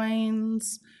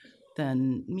 Hines,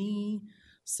 then me.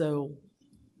 So,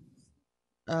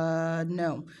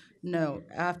 no.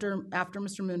 After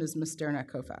Mr. Moon is Ms. Derenak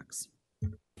Kofax.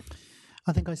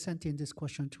 I think I sent in this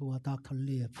question to Dr.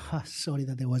 Lip. Sorry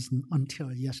that it wasn't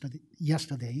until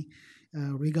yesterday.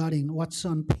 Regarding what's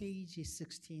on page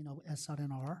 16 of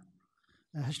SRNR.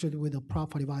 It has to do with the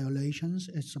property violations.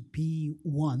 It's a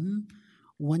B1.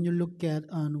 When you look at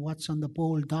what's on the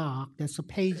bold doc, that's a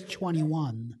page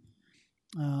 21.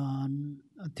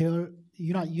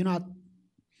 You're not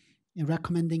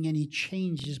recommending any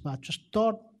changes, but just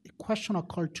thought a question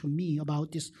occurred to me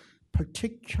about this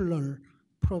particular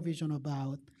provision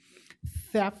about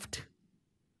theft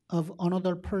of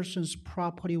another person's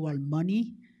property or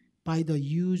money by the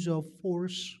use of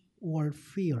force or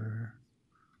fear.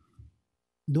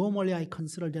 Normally, I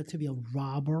consider that to be a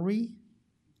robbery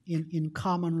in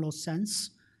common law sense,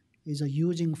 is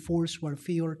using force or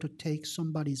fear to take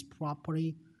somebody's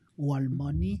property or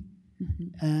money.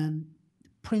 Mm-hmm. And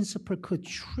principal could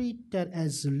treat that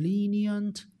as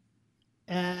lenient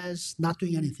as not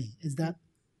doing anything. Is that?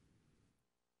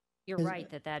 You're right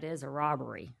that is a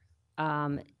robbery.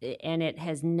 And it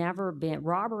has never been,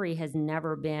 robbery has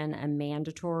never been a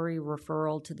mandatory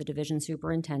referral to the division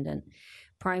superintendent,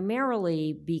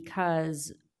 primarily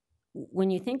because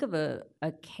when you think of a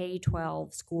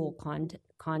K-12 school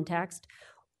context,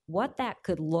 what that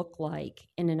could look like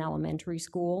in an elementary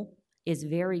school is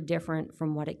very different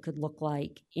from what it could look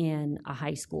like in a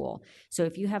high school. So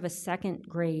if you have a second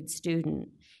grade student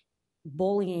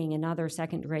bullying another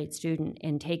second grade student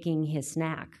and taking his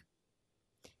snack,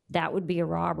 that would be a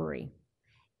robbery.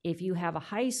 if you have a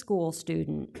high school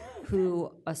student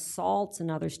who assaults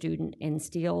another student and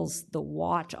steals the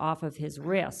watch off of his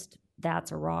wrist,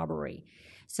 that's a robbery.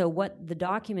 So what the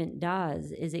document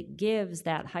does is it gives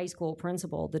that high school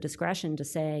principal the discretion to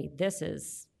say, this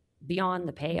is beyond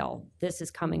the pale. This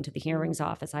is coming to the hearings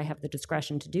office. I have the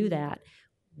discretion to do that,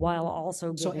 while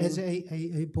also So giving... as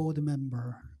a board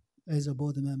member,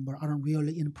 I don't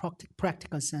really, in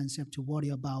practical sense, have to worry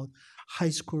about high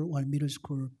school or middle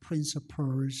school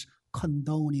principals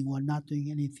condoning or not doing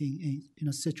anything in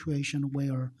a situation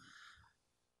where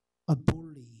a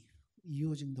bully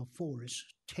using the force,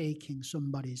 taking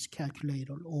somebody's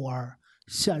calculator or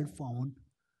cell phone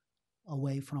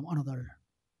away from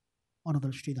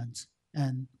another students.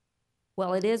 And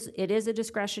Well, it is a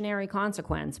discretionary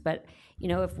consequence, but, you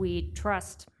know, if we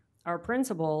trust our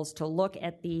principals to look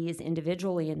at these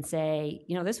individually and say,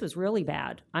 you know, this was really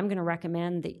bad, I'm going to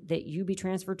recommend that you be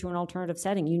transferred to an alternative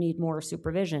setting. You need more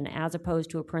supervision, as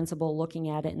opposed to a principal looking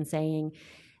at it and saying,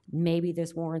 maybe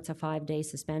this warrants a 5-day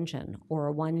suspension or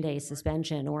a 1-day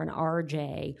suspension or an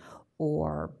RJ,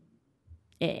 or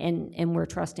and we're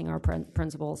trusting our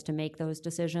principals to make those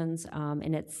decisions.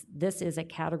 And this is a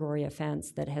category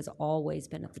offense that has always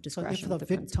been at the discretion of the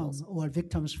principals. So if the victim or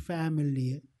victim's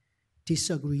family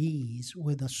disagrees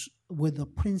with the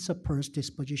principal's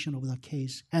disposition of the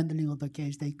case, handling of the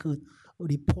case, they could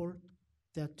report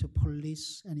that to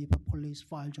police, and if the police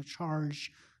files a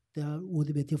charge, there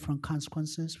would be different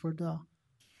consequences for the...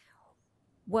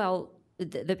 Well,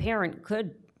 the parent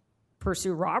could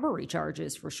pursue robbery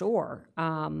charges for sure.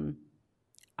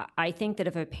 I think that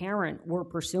if a parent were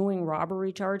pursuing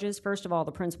robbery charges, first of all,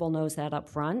 the principal knows that up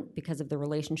front because of the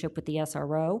relationship with the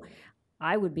SRO.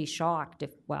 I would be shocked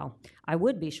if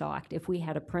we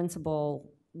had a principal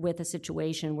with a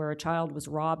situation where a child was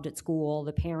robbed at school,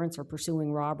 the parents are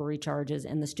pursuing robbery charges,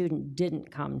 and the student didn't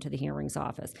come to the hearings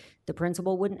office. The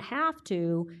principal wouldn't have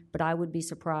to, but I would be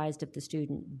surprised if the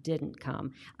student didn't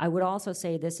come. I would also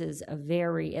say this is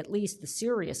at least the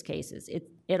serious cases,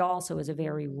 it also is a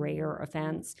very rare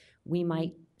offense. We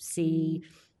might see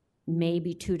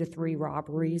maybe 2 to 3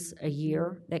 robberies a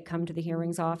year that come to the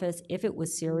hearings office. If it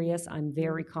was serious, I'm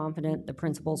very confident the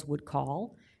principals would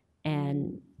call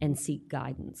and seek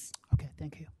guidance. Okay,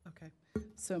 thank you. Okay.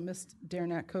 So Ms.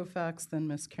 Derenak Koufax, then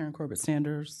Ms. Karen Corbett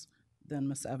Sanders, then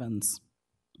Ms. Evans.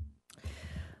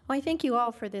 Well, I thank you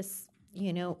all for this,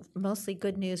 mostly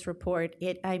good news report.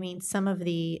 Some of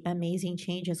the amazing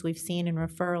changes we've seen in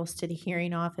referrals to the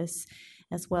hearing office,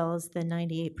 as well as the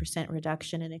 98%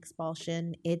 reduction in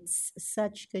expulsion. It's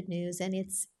such good news, and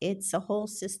it's a whole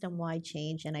system-wide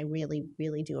change, and I really,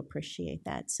 really do appreciate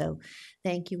that. So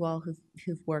thank you all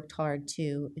who've worked hard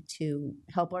to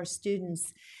help our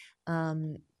students,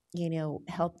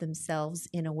 help themselves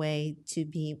in a way to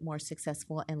be more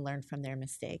successful and learn from their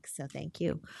mistakes. So thank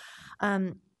you.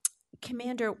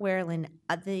 Commander Werlin,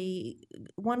 the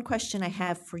one question I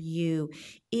have for you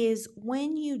is,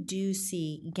 when you do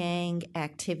see gang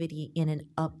activity in an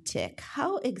uptick,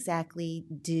 how exactly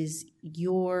does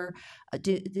do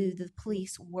the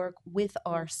police work with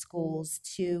our schools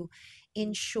to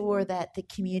ensure that the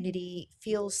community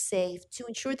feels safe, to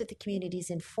ensure that the community is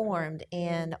informed,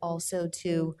 and also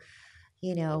to,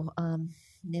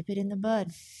 nip it in the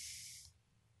bud?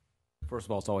 First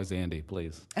of all, it's always Andy,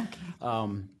 please.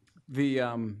 Okay.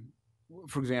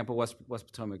 For example, West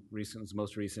Potomac is the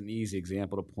most recent easy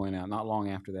example to point out. Not long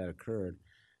after that occurred,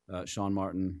 Sean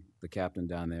Martin, the captain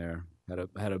down there,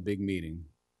 had a big meeting.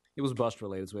 It was bus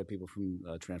related, so we had people from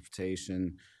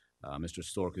transportation. Mr.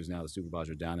 Stork, who's now the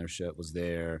supervisor down there, was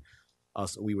there.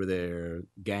 We were there.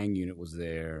 Gang unit was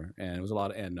there, and it was a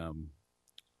lot. And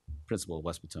principal of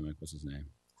West Potomac, what's his name?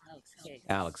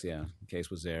 Alex, yeah. Case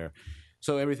was there.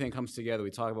 So everything comes together.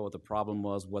 We talk about what the problem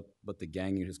was, what the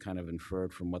gang unit has kind of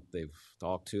inferred from what they've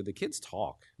talked to. The kids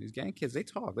talk. These gang kids, they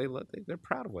talk. They're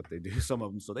proud of what they do, some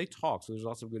of them, so they talk. So there's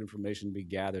lots of good information to be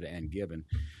gathered and given.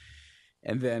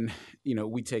 And then,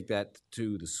 we take that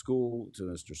to the school, to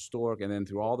Mr. Stork, and then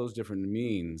through all those different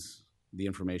means, the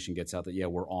information gets out that, yeah,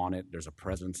 we're on it. There's a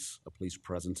police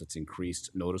presence that's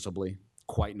increased noticeably,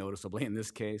 quite noticeably in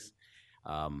this case.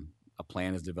 A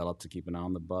plan is developed to keep an eye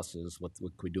on the buses. What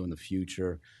could we do in the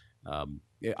future?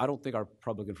 I don't think our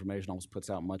public information almost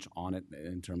puts out much on it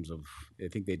in terms of, I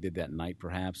think they did that night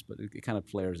perhaps, but it kind of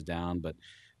flares down. But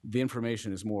the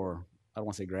information is more, I don't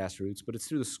want to say grassroots, but it's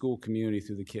through the school community,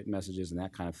 through the kit messages and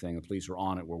that kind of thing. The police are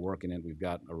on it. We're working it. We've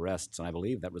got arrests, and I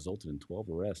believe that resulted in 12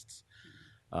 arrests.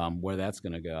 Where that's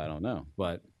going to go, I don't know.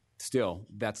 But still,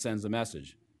 that sends a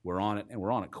message. We're on it, and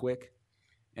we're on it quick.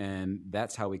 And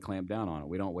that's how we clamp down on it.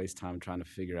 We don't waste time trying to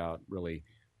figure out really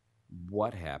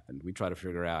what happened. We try to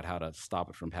figure out how to stop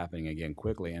it from happening again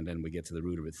quickly, and then we get to the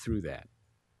root of it through that.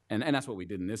 And that's what we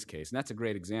did in this case. And that's a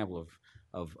great example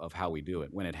of how we do it.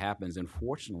 When it happens, and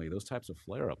fortunately, those types of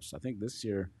flare-ups, I think this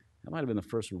year, that might have been the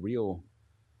first real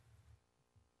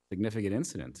significant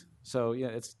incident. So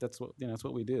yeah, that's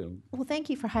what we do. Well, thank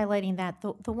you for highlighting that.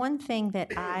 The one thing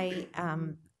that I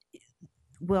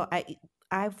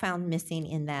found missing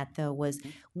in that, though, was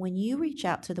when you reach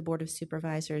out to the Board of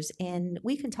Supervisors, and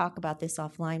we can talk about this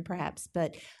offline perhaps,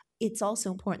 but it's also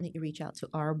important that you reach out to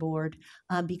our board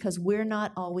because we're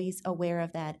not always aware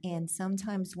of that. And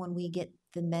sometimes when we get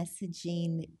the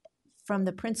messaging from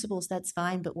the principals, that's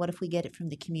fine, but what if we get it from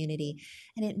the community?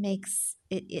 And it makes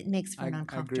for an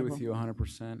uncomfortable. I agree with you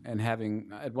 100%. And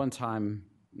having, at one time,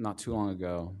 not too long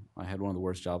ago, I had one of the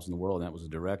worst jobs in the world, and that was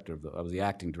I was the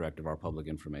acting director of our public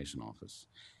information office.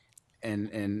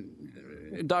 And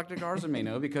Dr. Garza may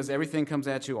know, because everything comes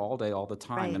at you all day, all the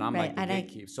time, Right, and I'm right. like the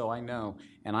gatekeeper, so I know.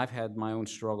 And I've had my own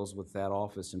struggles with that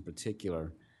office in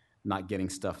particular, not getting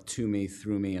stuff to me,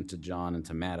 through me, and to John and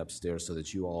to Matt upstairs so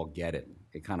that you all get it.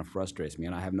 It kind of frustrates me,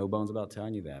 and I have no bones about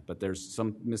telling you that. But there's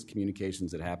some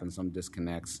miscommunications that happen, some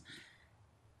disconnects.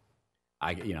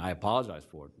 I apologize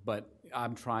for it, but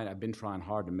I've been trying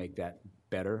hard to make that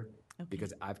better. Okay.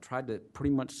 Because I've tried to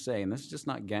pretty much say, and this is just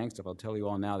not gang stuff, I'll tell you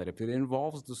all now, that if it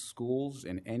involves the schools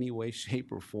in any way,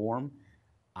 shape, or form,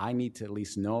 I need to at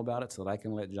least know about it so that I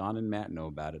can let John and Matt know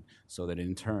about it, so that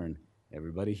in turn,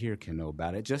 everybody here can know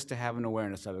about it, just to have an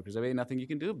awareness of it, because there ain't nothing you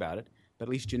can do about it, but at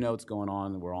least you know it's going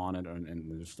on, and we're on it,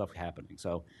 and there's stuff happening.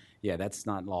 So, yeah, that's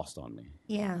not lost on me.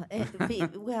 Yeah,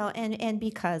 well, and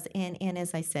because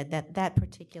as I said, that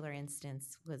particular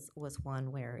instance was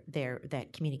one where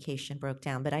that communication broke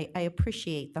down. But I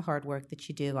appreciate the hard work that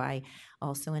you do. I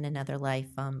also, in another life,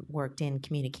 worked in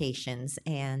communications,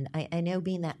 and I know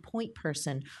being that point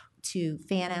person to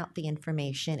fan out the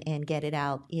information and get it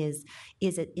out is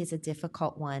a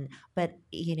difficult one. But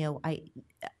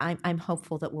I'm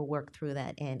hopeful that we'll work through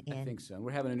that. And I think so.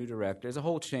 We're having a new director. There's a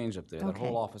whole change up there. Okay. That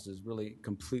whole office is really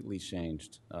completely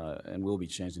changed, and will be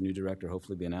changed. The new director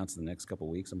hopefully be announced in the next couple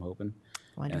of weeks, I'm hoping.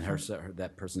 Wonderful. And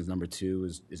that person's number 2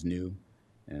 is new,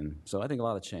 and so I think a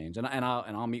lot of change. And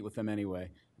I'll meet with them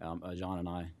anyway. John and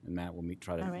I and Matt will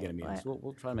try to get a meeting. So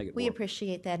we'll try to make it We work.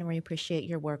 appreciate that, and we appreciate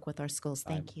your work with our schools.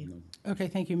 Thank you. Okay,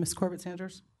 thank you. Ms.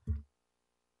 Corbett-Sanders?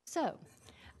 So,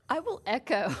 I will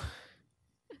echo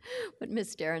what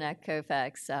Ms.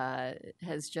 Derenak-Kofax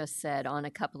has just said on a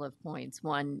couple of points.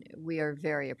 One, we are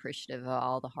very appreciative of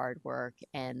all the hard work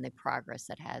and the progress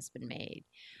that has been made.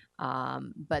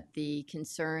 But the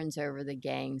concerns over the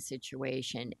gang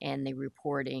situation and the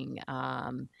reporting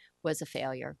was a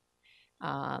failure.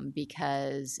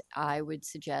 Because I would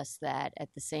suggest that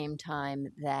at the same time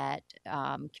that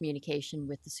communication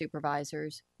with the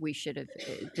supervisors, we should have,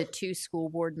 the 2 school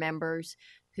board members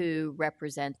who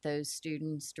represent those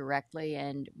students directly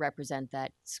and represent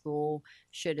that school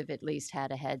should have at least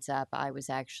had a heads up. I was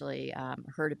actually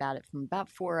heard about it from about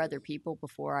 4 other people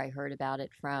before I heard about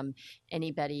it from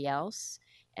anybody else.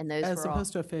 And those As were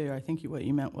opposed to a failure, I think what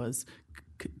you meant was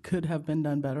could have been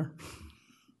done better.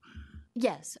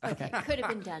 Yes. Okay. Could have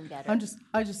been done better.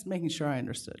 I'm just making sure I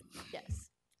understood.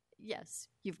 Yes.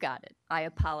 You've got it. I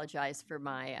apologize for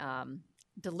my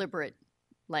deliberate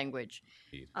language.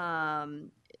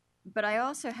 But I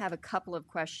also have a couple of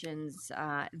questions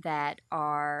that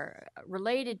are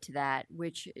related to that.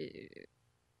 Which,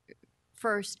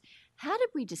 first, how did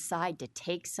we decide to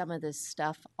take some of this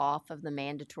stuff off of the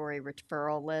mandatory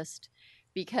referral list?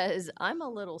 Because I'm a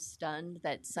little stunned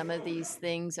that some of these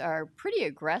things are pretty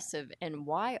aggressive, and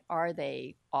why are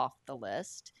they off the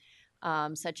list,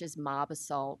 such as mob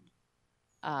assault,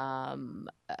 some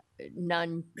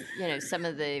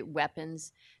of the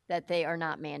weapons, that they are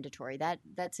not mandatory.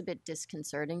 That's a bit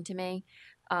disconcerting to me.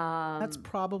 That's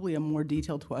probably a more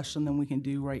detailed question than we can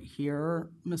do right here,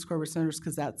 Ms. Corbett-Sanders,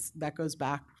 because that goes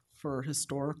back for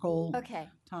historical Okay.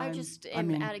 time. I just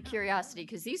am out of curiosity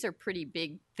because these are pretty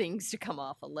big things to come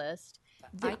off a list.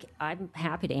 I'm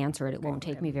happy to answer it. It won't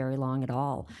take me very long at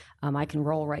all. I can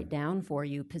roll right down for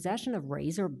you. Possession of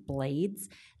razor blades,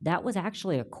 that was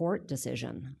actually a court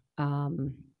decision.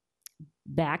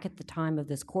 Back at the time of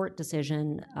this court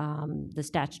decision, the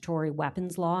statutory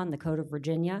weapons law in the Code of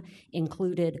Virginia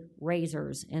included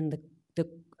razors, and the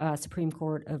Supreme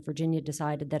Court of Virginia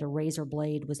decided that a razor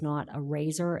blade was not a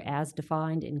razor as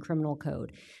defined in criminal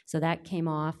code. So that came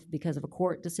off because of a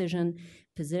court decision.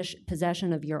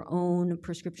 Possession of your own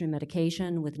prescription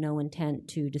medication with no intent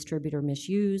to distribute or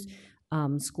misuse,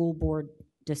 school board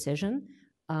decision.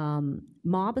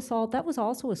 Mob assault, that was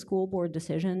also a school board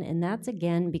decision, and that's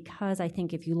again because I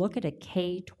think if you look at a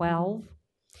K-12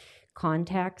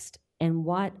 context and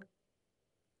what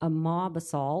a mob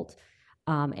assault,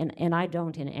 and I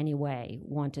don't in any way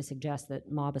want to suggest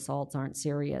that mob assaults aren't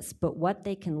serious, but what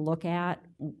they can look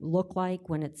like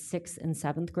when it's 6th and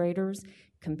 7th graders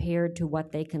compared to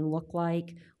what they can look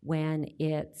like when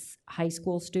it's high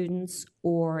school students,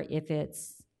 or if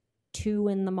it's 2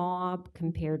 in the mob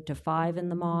compared to 5 in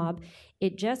the mob,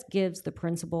 it just gives the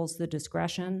principals the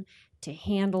discretion to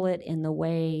handle it in the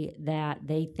way that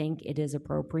they think it is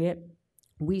appropriate.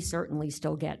 We certainly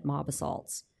still get mob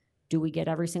assaults. Do we get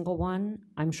every single one?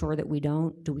 I'm sure that we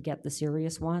don't. Do we get the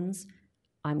serious ones?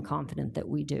 I'm confident that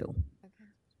we do.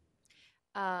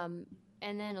 And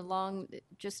then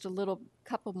just a little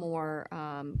couple more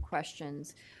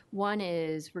questions. One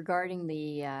is regarding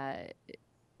the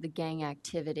gang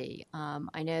activity.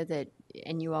 I know that,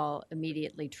 and you all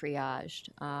immediately triaged,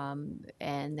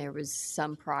 and there was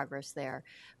some progress there.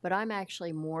 But I'm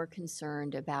actually more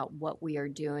concerned about what we are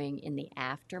doing in the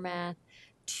aftermath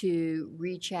to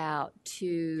reach out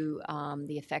to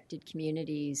the affected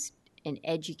communities and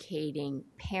educating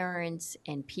parents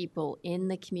and people in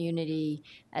the community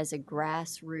as a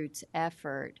grassroots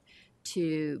effort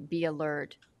to be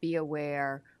alert, be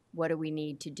aware. What do we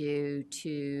need to do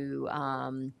to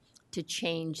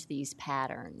change these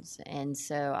patterns? And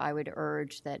so I would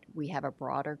urge that we have a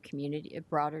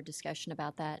broader discussion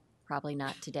about that. Probably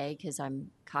not today because I'm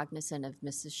cognizant of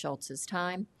Mrs. Schultz's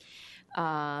time.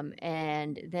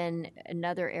 And then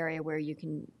another area where you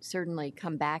can certainly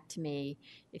come back to me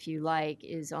if you like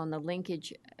is on the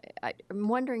linkage. I'm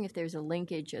wondering if there's a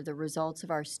linkage of the results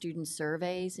of our student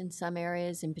surveys in some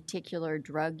areas, in particular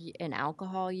drug and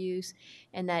alcohol use,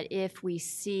 and that if we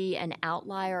see an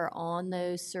outlier on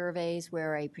those surveys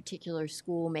where a particular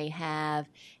school may have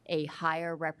a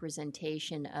higher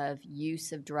representation of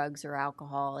use of drugs or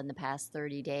alcohol in the past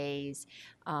 30 days,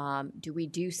 do we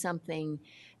do something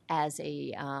as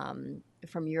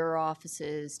from your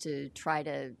offices to try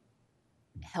to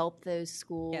help those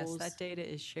schools? Yes, that data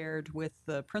is shared with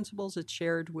the principals, it's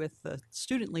shared with the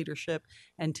student leadership,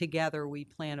 and together we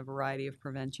plan a variety of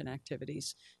prevention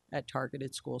activities at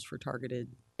targeted schools for targeted.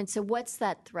 And so what's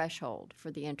that threshold for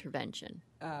the intervention?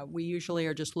 We usually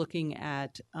are just looking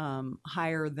at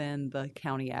higher than the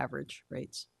county average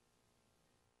rates.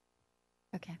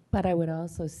 Okay. But I would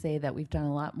also say that we've done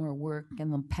a lot more work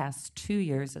in the past 2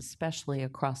 years, especially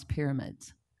across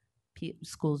pyramids.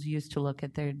 Schools used to look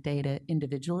at their data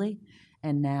individually,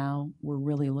 and now we're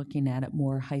really looking at it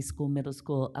more high school, middle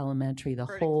school, elementary, the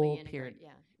whole period.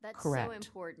 Yeah, that's Correct. so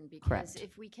important because Correct.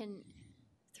 if we can,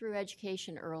 through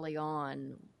education early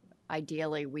on,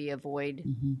 ideally we avoid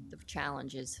the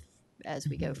challenges as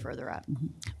we go further up.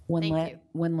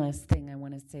 One last thing I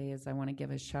want to say is I want to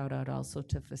give a shout out also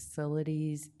to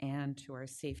facilities and to our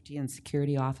safety and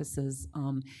security offices.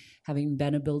 Having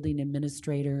been a building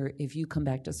administrator, if you come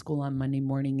back to school on Monday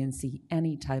morning and see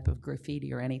any type of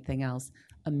graffiti or anything else,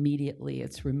 immediately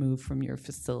it's removed from your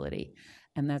facility.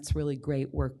 And that's really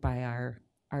great work by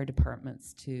our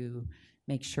departments to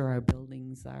make sure our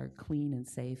buildings are clean and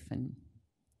safe and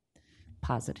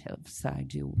positive. So I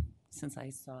do, since I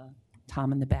saw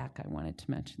Tom in the back, I wanted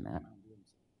to mention that.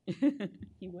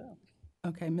 He will.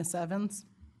 Okay, Ms. Evans?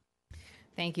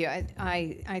 Thank you.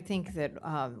 I think that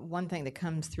one thing that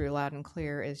comes through loud and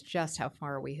clear is just how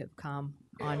far we have come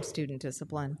on student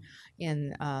discipline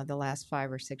in the last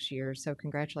 5 or 6 years. So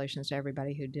congratulations to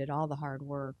everybody who did all the hard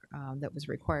work that was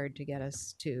required to get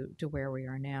us to where we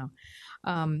are now.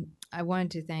 I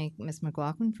wanted to thank Ms.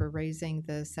 McLaughlin for raising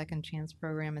the Second Chance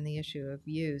program and the issue of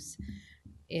use.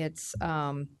 It's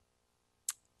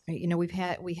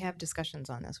we have discussions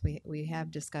on this. We have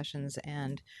discussions,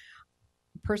 and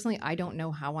personally, I don't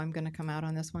know how I'm going to come out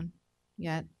on this one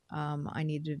yet. I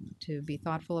need to be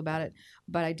thoughtful about it,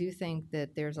 but I do think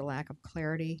that there's a lack of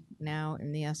clarity now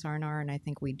in the SRNR, and I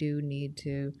think we do need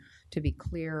to be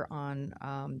clear on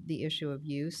the issue of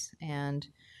use and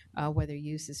whether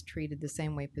use is treated the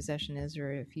same way possession is,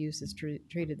 or if use is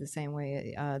treated the same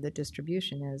way that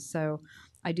distribution is. So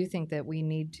I do think that we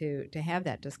need to have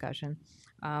that discussion.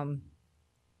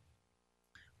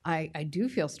 I do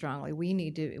feel strongly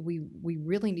we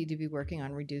really need to be working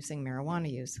on reducing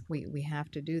marijuana use. We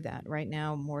have to do that. Right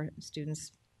now, more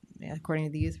students, according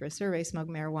to the Youth for a Survey, smoke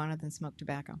marijuana than smoke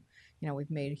tobacco.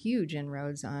 We've made huge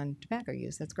inroads on tobacco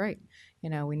use. That's great.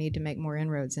 We need to make more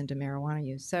inroads into marijuana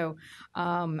use. So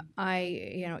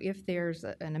if there's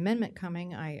an amendment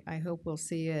coming, I hope we'll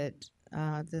see it,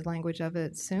 the language of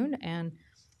it soon. And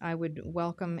I would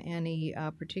welcome any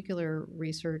particular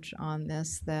research on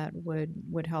this that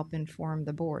would help inform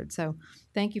the board. So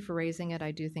thank you for raising it.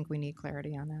 I do think we need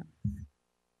clarity on that.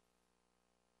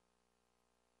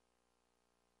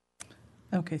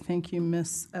 Okay, thank you,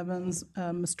 Ms. Evans,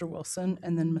 Mr. Wilson,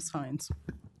 and then Ms. Hines.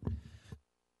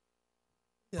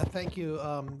 Yeah, thank you.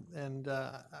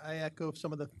 I echo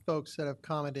some of the folks that have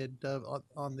commented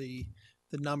on the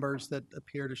numbers that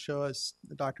appear to show us,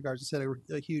 Dr. Garza said,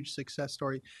 a huge success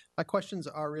story. My questions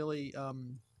are really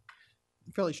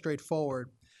fairly straightforward.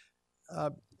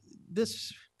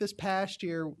 This past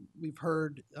year, we've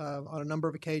heard on a number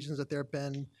of occasions that there have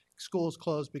been schools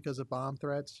closed because of bomb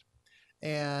threats.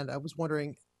 And I was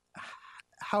wondering,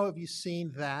 how have you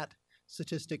seen that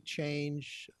statistic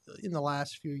change in the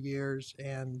last few years,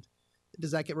 and does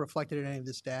that get reflected in any of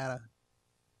this data?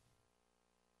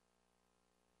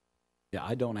 Yeah,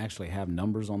 I don't actually have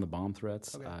numbers on the bomb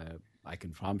threats. Okay.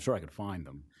 I'm sure I could find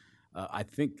them. I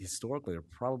think historically they're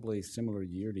probably similar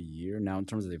year to year. Now, in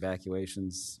terms of the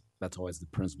evacuations, that's always the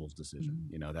principal's decision.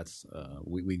 Mm-hmm. You know, that's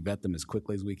we vet them as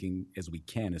quickly as we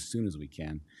can, as soon as we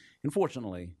can.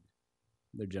 Unfortunately,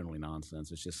 they're generally nonsense.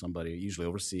 It's just somebody, usually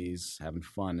overseas, having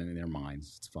fun in their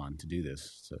minds. It's fun to do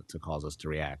this, to cause us to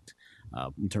react.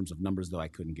 In terms of numbers, though, I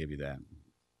couldn't give you that.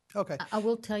 Okay. I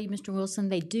will tell you, Mr. Wilson,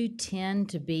 they do tend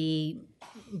to be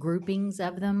groupings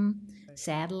of them,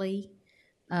 sadly.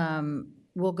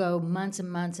 We'll go months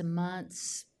and months and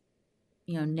months,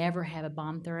 never have a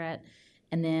bomb threat.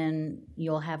 And then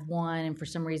you'll have one, and for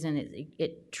some reason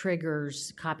it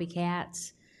triggers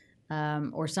copycats.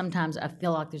 Or sometimes I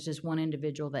feel like there's just one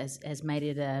individual that has made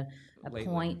it a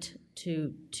point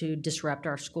to disrupt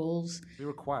our schools. We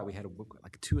were quiet. We had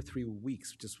like 2 or 3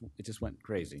 weeks. It just went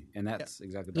crazy, and that's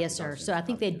exactly. Yes, sir. So I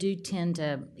think they do tend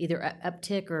to either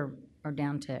uptick or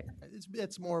downtick.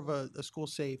 It's more of a school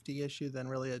safety issue than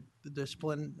really a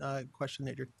discipline question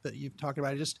that you've talked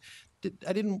about.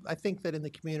 I think that in the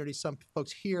community, some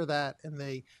folks hear that and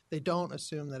they don't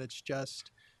assume that it's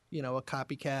just a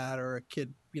copycat or a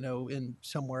kid, in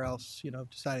somewhere else,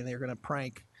 deciding they're going to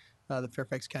prank the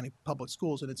Fairfax County Public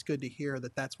Schools. And it's good to hear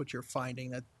that that's what you're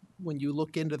finding, that when you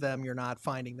look into them, you're not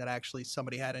finding that actually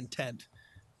somebody had intent.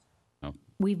 Oh.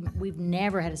 We've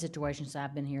never had a situation since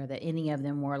I've been here that any of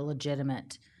them were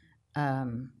legitimate,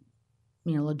 threats.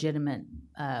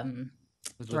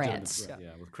 Yeah,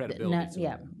 with credibility.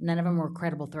 None of them were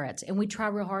credible threats. And we try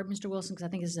real hard, Mr. Wilson, because I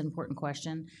think this is an important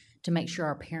question, to make sure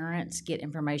our parents get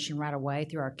information right away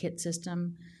through our KIT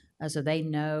system, so they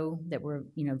know that we're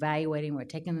evaluating, we're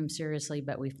taking them seriously,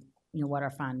 but we what our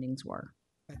findings were.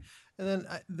 Okay. And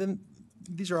then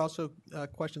these are also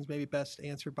questions maybe best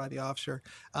answered by the officer.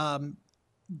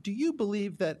 Do you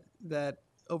believe that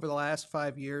over the last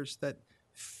 5 years that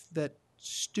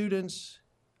students,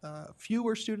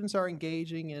 fewer students are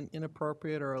engaging in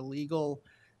inappropriate or illegal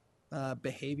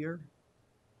behavior?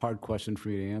 Hard question for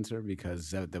you to answer, because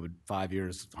that would 5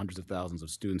 years, hundreds of thousands of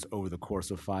students over the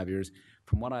course of 5 years.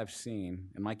 From what I've seen,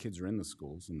 and my kids are in the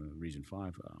schools in the Region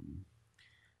 5,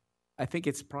 I think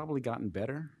it's probably gotten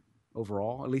better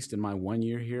overall, at least in my 1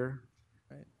 year here.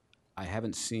 Right. I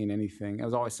haven't seen anything.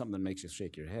 There's always something that makes you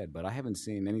shake your head, but I haven't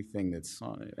seen anything that's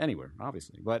anywhere,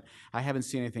 obviously. But I haven't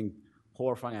seen anything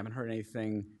horrifying. I haven't heard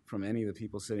anything from any of the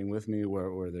people sitting with me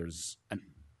where there's a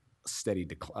steady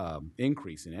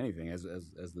increase in anything. As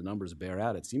the numbers bear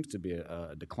out, it seems to be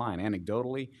a decline.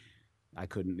 Anecdotally, I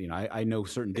couldn't, I know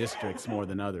certain districts more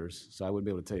than others, so I wouldn't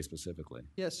be able to tell you specifically.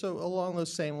 Yeah, so along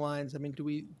those same lines, I mean, do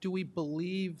we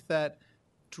believe that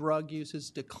drug use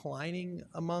is declining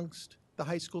amongst the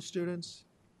high school students?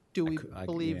 Do we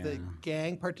believe that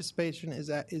gang participation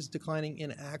is declining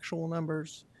in actual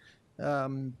numbers?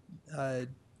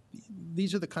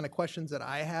 These are the kind of questions that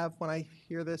I have when I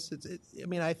hear this.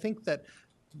 I think that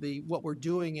what we're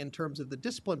doing in terms of the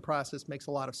discipline process makes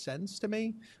a lot of sense to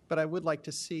me, but I would like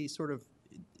to see sort of,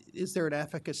 is there an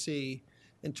efficacy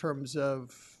in terms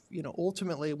of,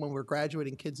 ultimately when we're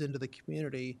graduating kids into the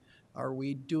community, are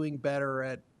we doing better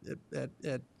at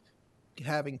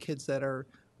having kids that are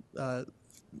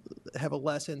have a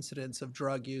less incidence of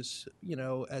drug use,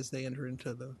 as they enter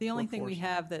into the only workforce? thing we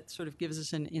have that sort of gives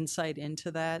us an insight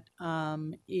into that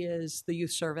is the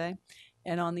youth survey.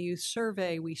 And on the youth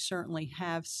survey, we certainly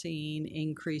have seen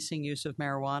increasing use of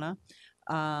marijuana.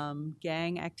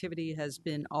 Gang activity has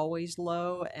been always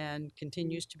low and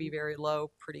continues to be very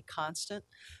low, pretty constant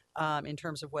in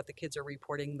terms of what the kids are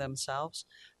reporting themselves.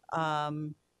 I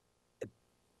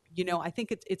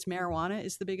think it's marijuana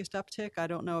is the biggest uptick. I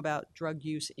don't know about drug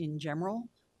use in general,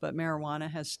 but marijuana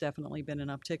has definitely been an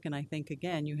uptick. And I think,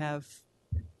 again, you have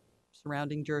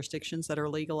surrounding jurisdictions that are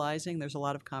legalizing. There's a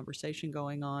lot of conversation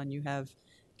going on. You have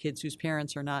kids whose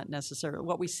parents are not necessarily.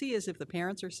 What we see is if the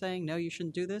parents are saying, no, you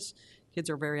shouldn't do this, kids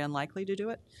are very unlikely to do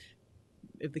it.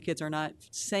 If the kids are not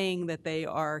saying that they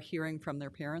are hearing from their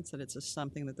parents that it's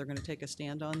something that they're going to take a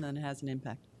stand on, then it has an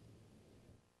impact.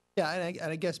 Yeah,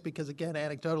 and I guess because, again,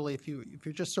 anecdotally, if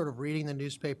you're just sort of reading the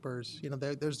newspapers,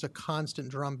 there's a constant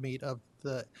drumbeat of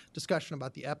the discussion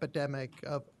about the epidemic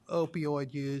of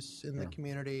opioid use in the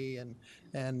community,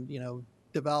 and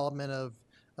development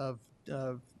of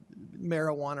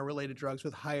marijuana-related drugs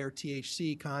with higher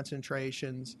THC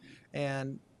concentrations,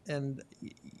 and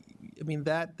I mean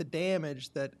that the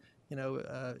damage that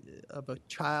of a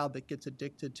child that gets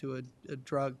addicted to a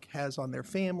drug has on their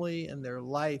family and their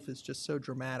life is just so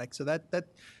dramatic. So that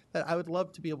I would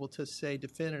love to be able to say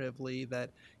definitively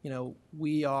that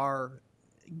we are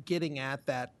getting at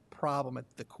that problem at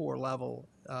the core level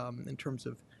in terms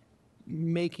of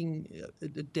making a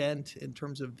dent in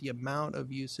terms of the amount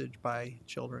of usage by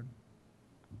children.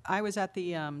 I was at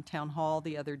the town hall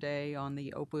the other day on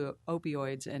the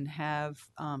opioids and have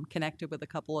connected with a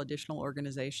couple additional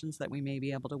organizations that we may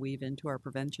be able to weave into our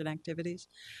prevention activities.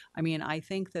 I mean, I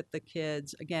think that the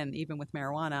kids, again, even with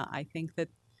marijuana, I think that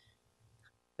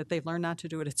they've learned not to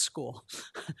do it at school.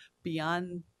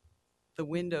 Beyond the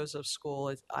windows of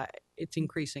school, it's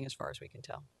increasing as far as we can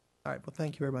tell. All right. Well,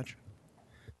 thank you very much.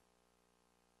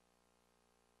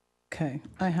 Okay,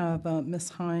 I have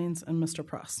Ms. Hines and Mr.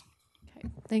 Press.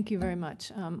 Thank you very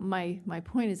much. My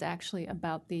point is actually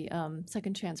about the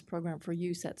Second Chance program for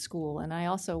use at school, and I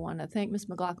also want to thank Ms.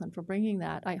 McLaughlin for bringing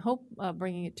that. I hope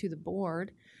bringing it to the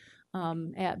board,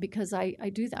 because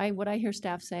what I hear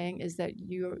staff saying is that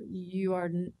you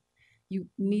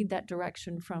need that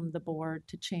direction from the board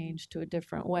to change to a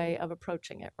different way of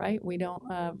approaching it. Right? We don't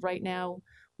right now.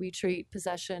 We treat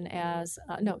possession as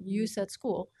use at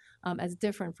school as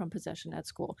different from possession at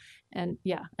school, and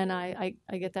I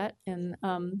get that, and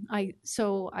I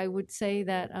would say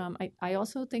that I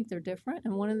also think they're different,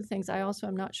 and one of the things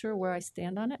I'm not sure where I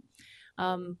stand on it,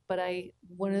 but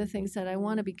one of the things that I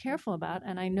want to be careful about,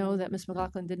 and I know that Ms.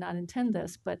 McLaughlin did not intend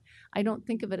this, but I don't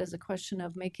think of it as a question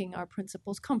of making our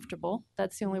principals comfortable.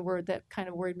 That's the only word that kind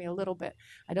of worried me a little bit.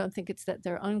 I don't think it's that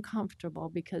they're uncomfortable,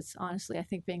 because honestly, I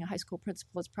think being a high school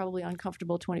principal is probably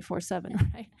uncomfortable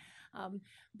 24/7, right?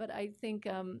 But I think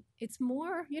it's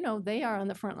more, they are on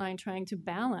the front line trying to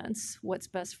balance what's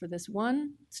best for this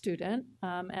one student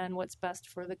and what's best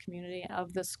for the community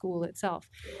of the school itself.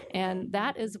 And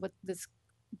that is what this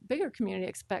bigger community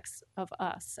expects of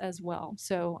us as well.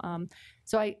 So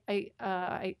I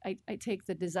take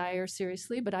the desire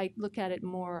seriously, but I look at it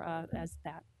more as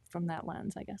that, from that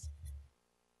lens, I guess.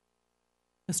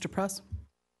 Mr. Press?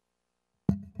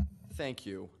 Thank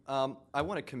you. I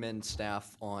want to commend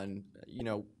staff on,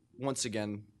 once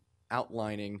again,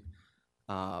 outlining,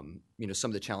 some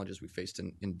of the challenges we faced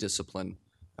in discipline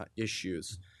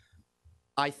issues.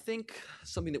 I think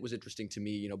something that was interesting to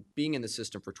me, being in the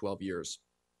system for 12 years,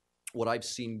 what I've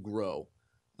seen grow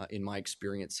in my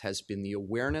experience has been the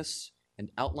awareness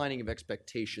and outlining of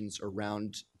expectations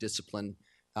around discipline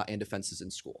and offenses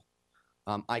in school.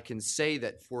 I can say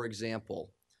that, for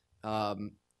example,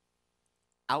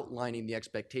 outlining the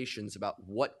expectations about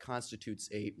what constitutes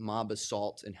a mob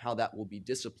assault and how that will be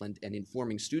disciplined, and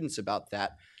informing students about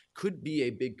that could be a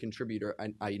big contributor.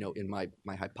 And in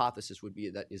my hypothesis would be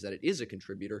that it is a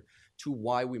contributor to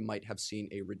why we might have seen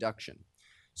a reduction.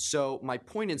 So my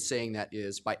point in saying that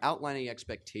is, by outlining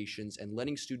expectations and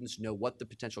letting students know what the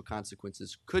potential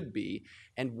consequences could be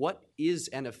and what is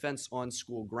an offense on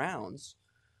school grounds,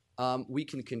 we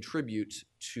can contribute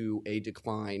to a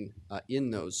decline in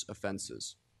those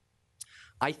offenses.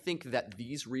 I think that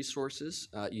these resources,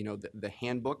 the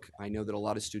handbook, I know that a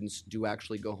lot of students do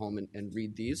actually go home and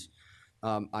read these.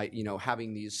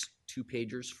 Having these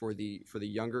 2-pagers for the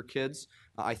younger kids,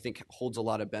 I think holds a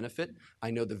lot of benefit. I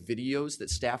know the videos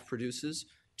that staff produces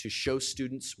to show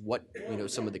students what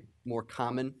some of the more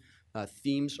common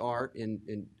themes are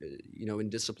in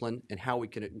discipline, and how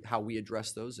we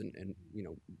address those, and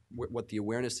what the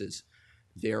awareness is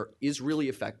there is really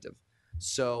effective.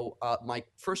 So my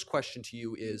first question to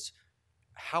you is,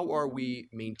 how are we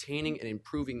maintaining and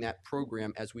improving that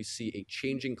program as we see a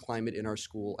changing climate in our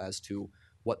school as to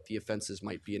what the offenses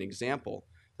might be? An example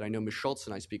that I know Ms. Schultz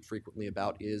and I speak frequently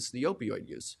about is the opioid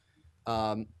use.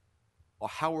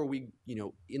 How are we,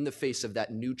 in the face of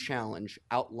that new challenge,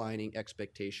 outlining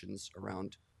expectations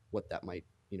around what that might,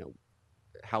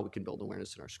 how we can build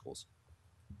awareness in our schools?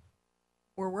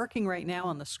 We're working right now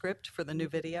on the script for the new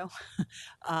video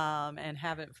and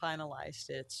haven't finalized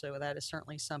it. So that is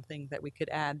certainly something that we could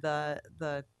add.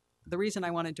 The the reason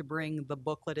I wanted to bring the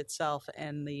booklet itself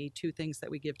and the two things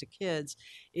that we give to kids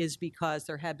is because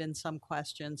there had been some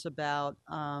questions about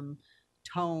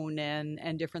tone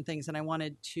and different things, and I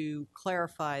wanted to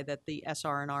clarify that the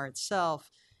SR&R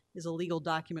itself is a legal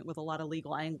document with a lot of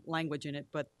legal language in it,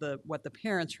 but what the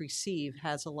parents receive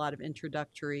has a lot of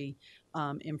introductory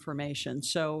information.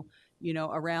 So,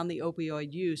 around the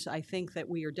opioid use, I think that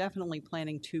we are definitely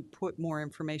planning to put more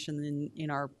information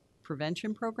in our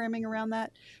prevention programming around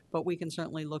that, but we can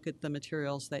certainly look at the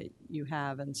materials that you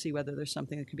have and see whether there's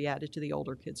something that could be added to the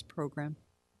older kids program.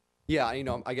 Yeah,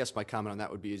 I guess my comment on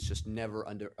that would be is just never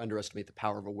underestimate the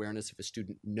power of awareness. If a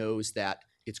student knows that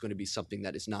it's going to be something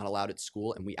that is not allowed at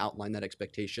school and we outline that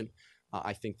expectation,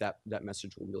 I think that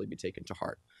message will really be taken to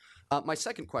heart. My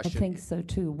second question. I think so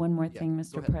too. One more thing, go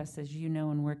Mr. ahead. Press, as you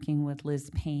know, in working with Liz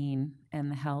Payne and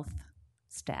the health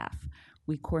staff,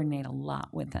 we coordinate a lot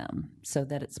with them so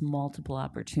that it's multiple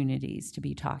opportunities to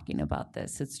be talking about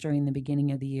this. It's during the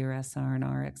beginning of the year,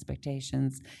 SR&R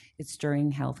expectations. It's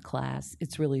during health class.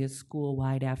 It's really a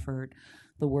school-wide effort,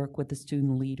 the work with the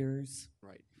student leaders.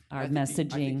 Right. Our I think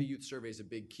messaging. the youth survey is a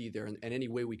big key there, and any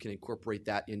way we can incorporate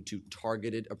that into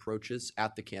targeted approaches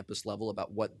at the campus level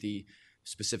about what the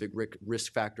specific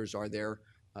risk factors are there,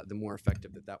 the more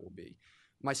effective that will be.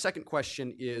 My second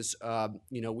question is,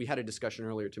 we had a discussion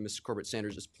earlier to Mrs.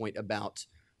 Corbett-Sanders' point about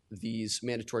these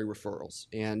mandatory referrals.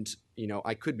 And,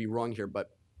 I could be wrong here,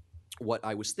 but what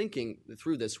I was thinking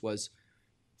through this was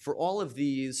for all of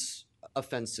these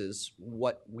offenses,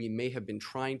 what we may have been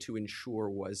trying to ensure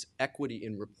was equity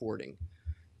in reporting,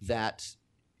 that,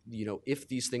 if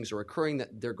these things are occurring,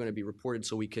 that they're going to be reported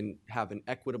so we can have an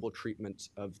equitable treatment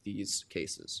of these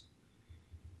cases.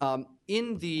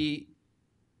 In the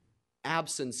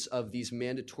absence of these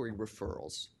mandatory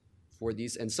referrals for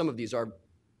these, and some of these are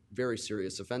very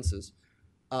serious offenses,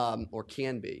 or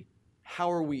can be,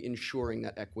 how are we ensuring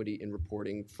that equity in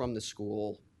reporting from the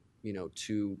school,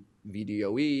 to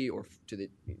VDOE or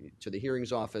to the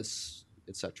hearings office,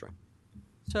 et cetera?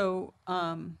 So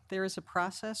there is a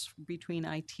process between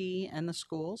IT and the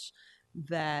schools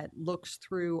that looks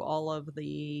through all of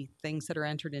the things that are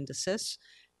entered into SIS.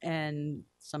 And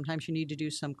sometimes you need to do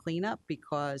some cleanup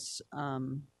because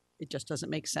it just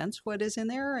doesn't make sense what is in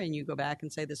there. And you go back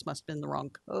and say, this must have been the wrong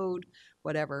code,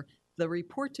 whatever. The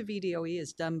report to VDOE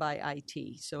is done by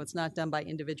IT. So it's not done by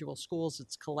individual schools.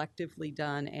 It's collectively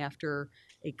done after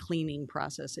a cleaning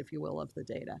process, if you will, of the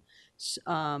data.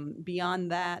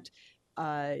 Beyond that,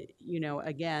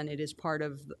 again, it is part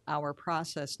of our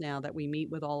process now that we meet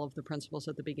with all of the principals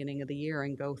at the beginning of the year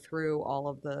and go through all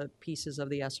of the pieces of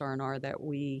the SR&R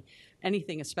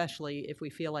anything, especially if we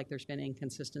feel like there's been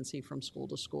inconsistency from school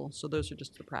to school. So those are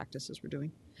just the practices we're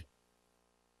doing.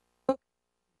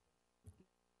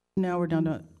 Now we're down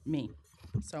to me.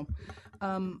 So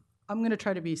I'm going to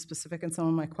try to be specific in some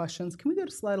of my questions. Can we go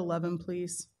to slide 11,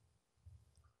 please?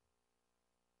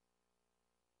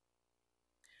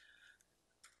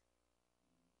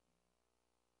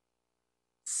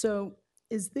 So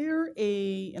is there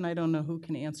and I don't know who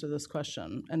can answer this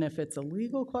question, and if it's a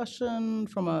legal question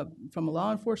from a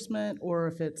law enforcement or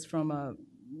if it's from a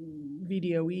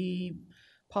VDOE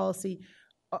policy,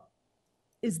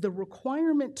 is the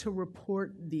requirement to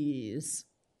report these,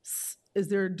 is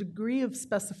there a degree of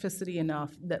specificity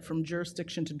enough that from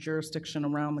jurisdiction to jurisdiction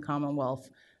around the Commonwealth,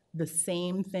 the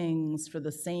same things for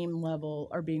the same level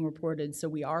are being reported, so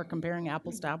we are comparing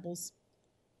apples to apples?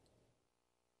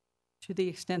 To the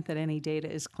extent that any data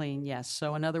is clean, yes.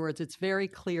 So in other words, it's very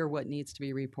clear what needs to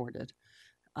be reported.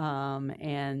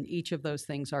 And each of those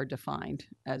things are defined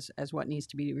as what needs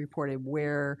to be reported.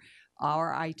 Where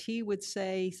our IT would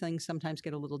say things sometimes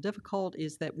get a little difficult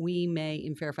is that we may,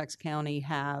 in Fairfax County,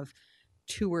 have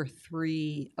 2 or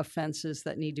 3 offenses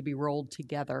that need to be rolled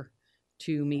together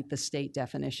to meet the state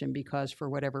definition because for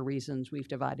whatever reasons we've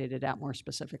divided it out more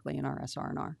specifically in our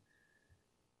SR&R.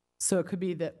 So it could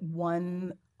be that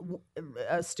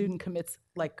a student commits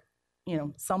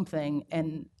something,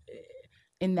 and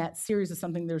in that series of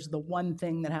something, there's the one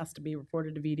thing that has to be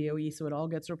reported to VDOE, so it all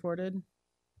gets reported?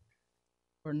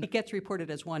 It gets reported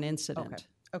as one incident.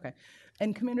 Okay.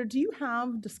 And Commander, do you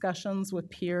have discussions with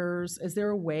peers? Is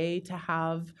there a way to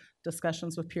have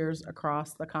discussions with peers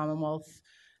across the Commonwealth?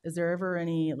 Is there ever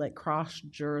any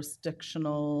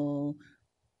cross-jurisdictional?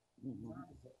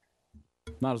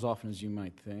 Not as often as you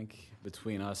might think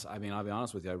between us. I mean, I'll be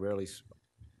honest with you, I rarely,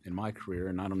 in my career,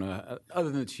 and I don't know,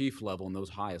 other than the chief level and those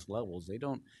highest levels,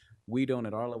 we don't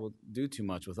at our level do too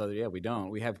much with we don't.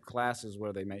 We have classes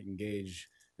where they might engage.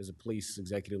 There's a police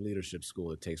executive leadership school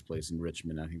that takes place in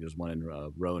Richmond. I think there's one in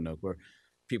Roanoke where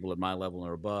people at my level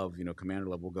or above, commander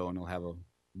level, will go and they'll have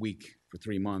week for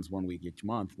 3 months, 1 week each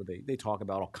month, but they talk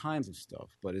about all kinds of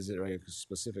stuff. But is there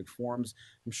specific forums?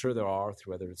 I'm sure there are,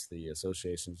 through whether it's the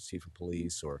Association of Chief of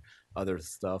Police or other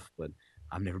stuff, but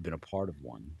I've never been a part of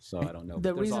one, so I don't know.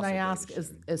 The reason I ask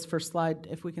is for slide,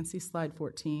 if we can see slide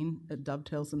 14, it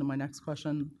dovetails into my next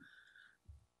question.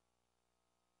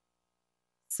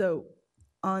 So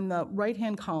on the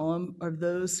right-hand column are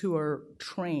those who are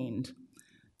trained.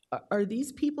 Are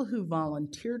these people who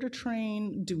volunteer to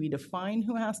train? Do we define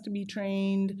who has to be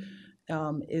trained?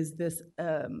 Is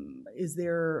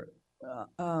there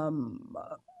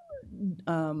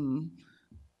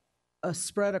a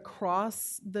spread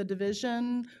across the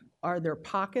division? Are there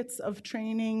pockets of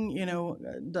training?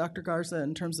 Dr. Garza,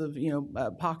 in terms of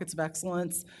pockets of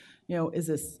excellence, is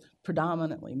this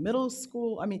predominantly middle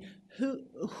school? I mean,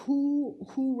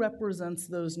 who represents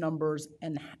those numbers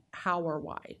and how or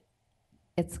why?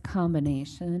 It's a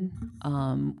combination.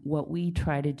 What we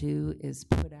try to do is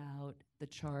put out the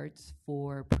charts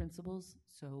for principals.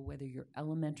 So whether you're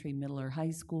elementary, middle, or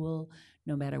high school,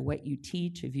 no matter what you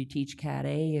teach, if you teach Cat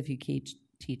A, if you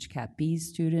teach Cat B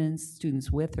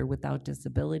students with or without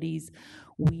disabilities,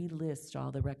 we list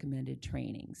all the recommended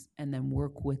trainings and then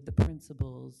work with the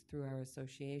principals through our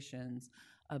associations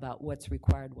about what's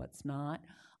required, what's not.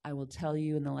 I will tell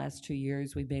you, in the last 2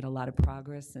 years, we've made a lot of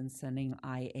progress in sending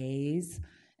IAs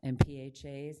and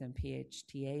PHAs and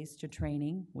PHTAs to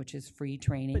training, which is free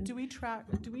training. But do we track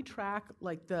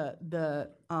like the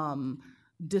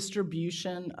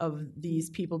distribution of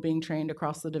these people being trained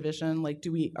across the division? Like,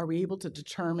 are we able to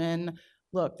determine,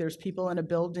 look, there's people in a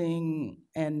building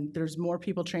and there's more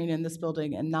people trained in this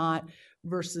building and not,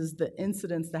 versus the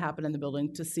incidents that happen in the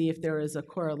building, to see if there is a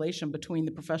correlation between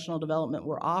the professional development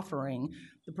we're offering,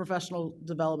 the professional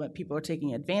development people are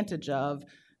taking advantage of,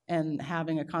 and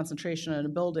having a concentration in a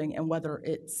building, and whether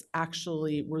it's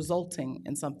actually resulting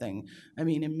in something. I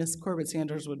mean, and Ms.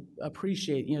 Corbett-Sanders would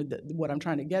appreciate, what I'm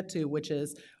trying to get to, which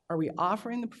is, are we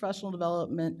offering the professional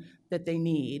development that they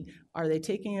need? Are they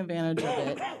taking advantage of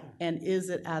it? And is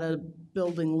it at a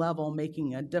building level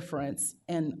making a difference?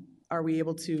 And are we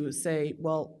able to say,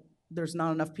 well, there's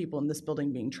not enough people in this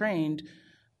building being trained,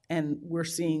 and we're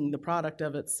seeing the product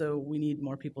of it, so we need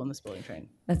more people in this building trained?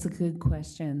 That's a good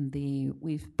question.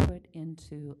 We've put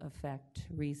into effect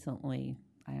recently,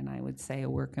 and I would say a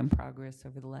work in progress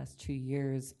over the last 2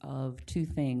 years, of two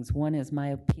things. One is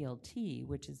my PLT,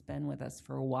 which has been with us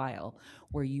for a while,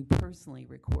 where you personally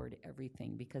record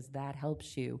everything, because that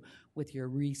helps you with your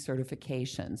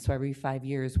recertification. So every 5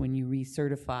 years when you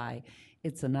recertify,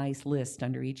 it's a nice list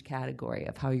under each category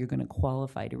of how you're going to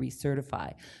qualify to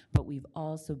recertify. But we've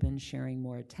also been sharing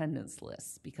more attendance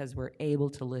lists, because we're able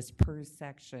to list per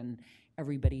section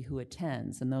everybody who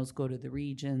attends, and those go to the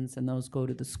regions and those go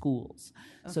to the schools.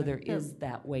 Okay. So there is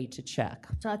that way to check.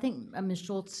 So I think Ms.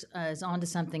 Schultz is onto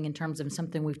something in terms of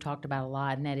something we've talked about a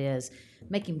lot, and that is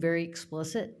making very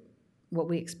explicit what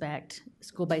we expect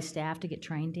school-based staff to get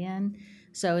trained in.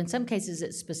 So in some cases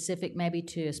it's specific maybe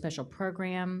to a special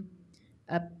program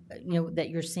that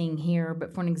you're seeing here.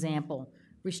 But for an example,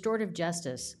 restorative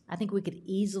justice, I think we could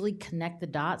easily connect the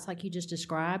dots like you just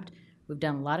described. We've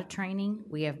done a lot of training.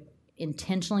 We have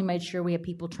intentionally made sure we have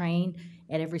people trained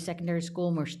at every secondary school,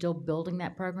 and we're still building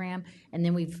that program. And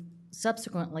then we've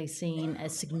subsequently seen a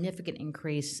significant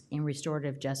increase in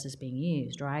restorative justice being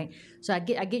used, right? So I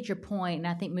get your point, and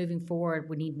I think moving forward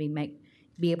we need to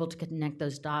be able to connect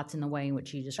those dots in the way in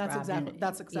which you described.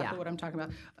 That's exactly what I'm talking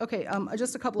about. Okay,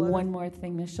 just a couple of One more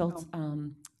thing, Ms. Schultz.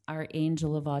 Our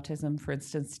angel of autism, for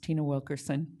instance, Tina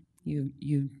Wilkerson.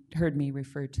 You heard me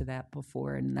refer to that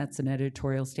before, and that's an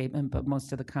editorial statement, but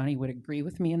most of the county would agree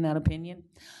with me in that opinion.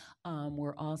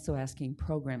 We're also asking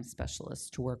program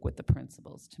specialists to work with the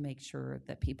principals to make sure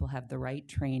that people have the right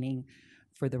training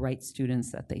for the right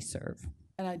students that they serve.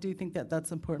 And I do think that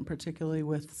that's important, particularly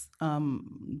with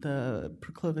the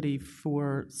proclivity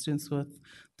for students with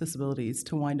disabilities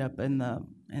to wind up in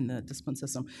the discipline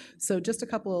system. So just a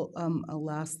couple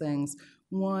last things.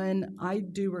 One, I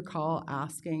do recall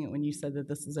asking, when you said that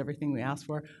this is everything we asked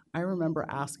for, I remember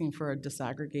asking for a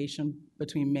disaggregation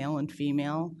between male and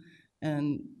female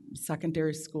and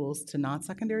secondary schools to not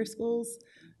secondary schools,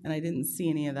 and I didn't see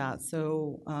any of that.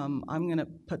 So I'm going to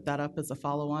put that up as a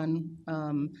follow-on.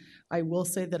 I will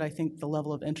say that I think the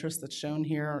level of interest that's shown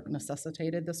here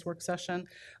necessitated this work session.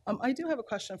 I do have a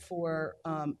question for,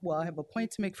 I have a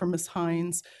point to make for Ms.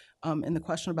 Hines in the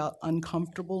question about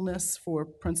uncomfortableness for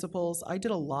principals. I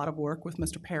did a lot of work with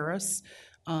Mr. Paris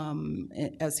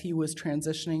as he was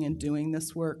transitioning and doing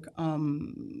this work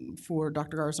for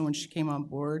Dr. Garza when she came on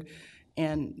board.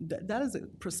 And that is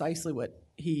precisely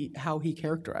how he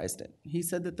characterized it. He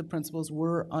said that the principals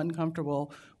were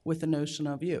uncomfortable with the notion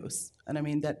of use. And I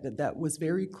mean, that was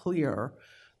very clear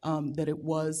that it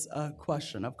was a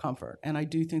question of comfort. And I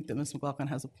do think that Ms. McLaughlin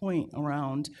has a point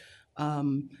around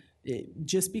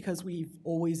just because we've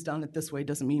always done it this way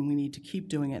doesn't mean we need to keep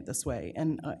doing it this way.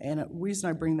 And a reason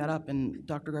I bring that up, and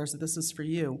Dr. Garza, this is for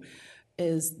you,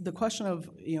 is the question of,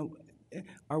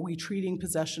 are we treating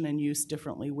possession and use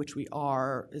differently, which we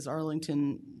are. Is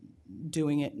Arlington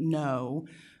doing it? No.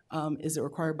 Is it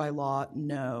required by law?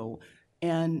 No.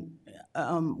 And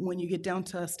when you get down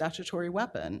to a statutory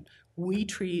weapon, we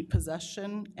treat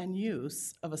possession and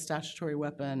use of a statutory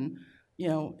weapon,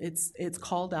 it's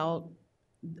called out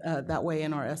that way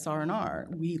in our SR&R.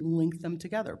 We link them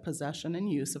together, possession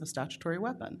and use of a statutory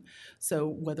weapon. So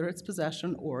whether it's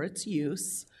possession or its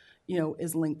use,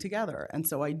 is linked together. And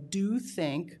so I do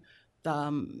think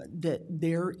that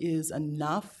there is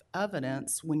enough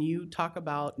evidence when you talk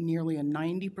about nearly a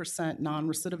 90%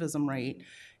 non-recidivism rate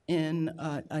in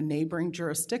a neighboring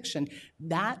jurisdiction,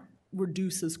 that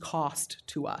reduces cost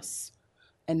to us.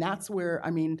 And that's where,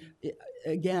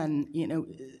 again,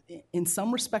 in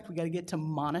some respect, we got to get to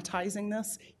monetizing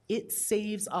this. It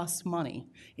saves us money.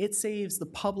 It saves the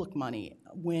public money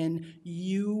when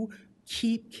you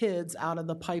keep kids out of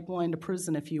the pipeline to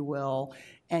prison, if you will,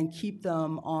 and keep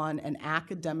them on an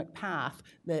academic path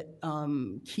that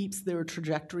keeps their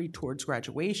trajectory towards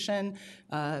graduation,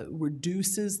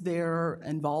 reduces their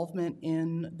involvement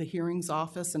in the hearings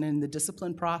office and in the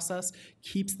discipline process,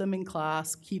 keeps them in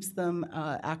class, keeps them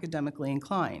academically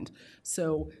inclined.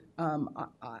 So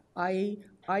I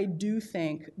do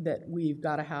think that we've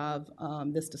got to have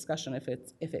this discussion if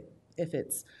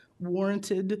it's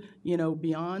warranted,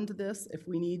 beyond this, if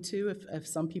we need to. If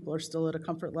some people are still at a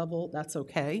comfort level, that's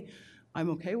okay. I'm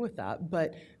okay with that.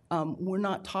 But we're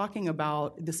not talking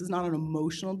about, this is not an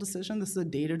emotional decision, this is a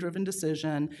data-driven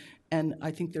decision, and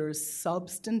I think there is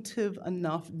substantive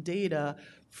enough data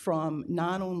from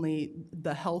not only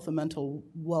the health and mental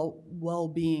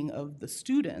well-being of the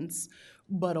students,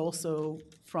 but also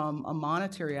from a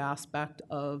monetary aspect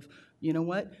of,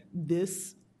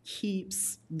 this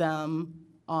keeps them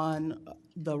on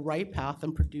the right path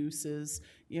and produces,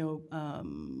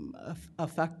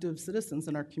 effective citizens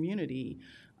in our community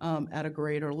at a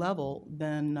greater level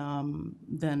than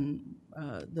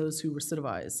those who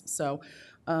recidivize. So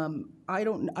I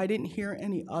didn't hear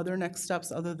any other next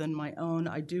steps other than my own.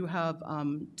 I do have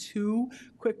 2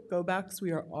 quick go-backs.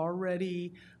 We are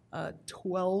already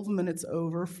 12 minutes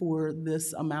over for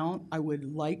this amount. I would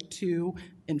like to,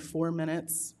 in 4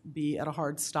 minutes, be at a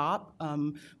hard stop,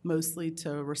 mostly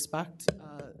to respect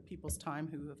people's time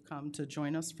who have come to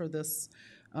join us for this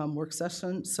work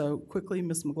session. So quickly,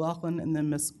 Ms. McLaughlin, and then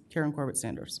Ms. Karen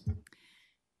Corbett-Sanders.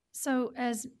 So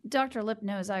as Dr. Lipp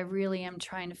knows, I really am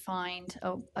trying to find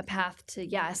a path to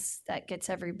yes that gets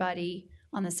everybody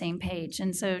on the same page.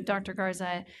 And so, Dr.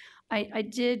 Garza, I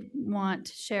did want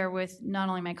to share with not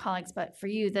only my colleagues, but for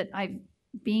you, that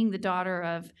being the daughter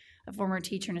of a former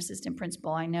teacher and assistant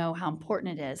principal, I know how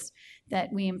important it is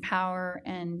that we empower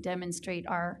and demonstrate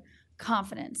our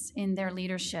confidence in their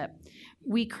leadership.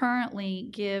 We currently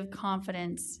give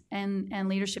confidence and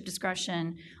leadership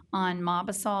discretion on mob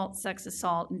assault, sex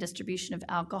assault, and distribution of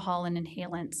alcohol and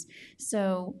inhalants.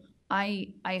 So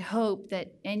I hope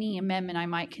that any amendment I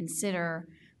might consider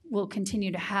will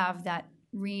continue to have that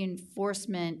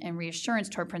reinforcement and reassurance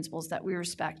to our principals that we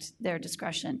respect their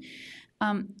discretion.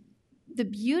 The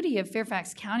beauty of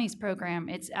Fairfax County's program,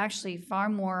 it's actually far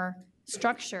more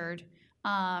structured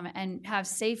and have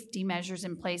safety measures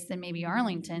in place than maybe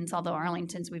Arlington's, although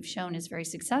Arlington's we've shown is very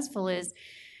successful, is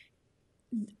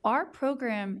our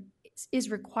program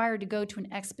is required to go to an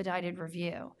expedited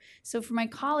review. So for my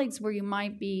colleagues where you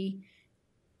might be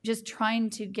just trying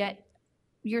to get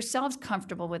yourselves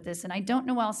comfortable with this, and I don't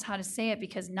know else how to say it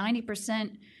because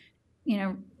 90%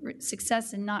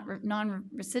 success in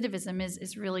non-recidivism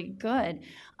is really good.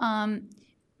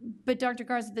 But Dr.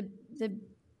 Garza, the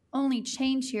only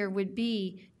change here would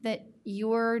be that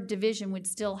your division would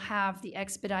still have the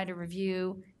expedited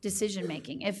review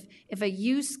decision-making. If a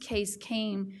use case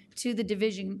came to the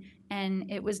division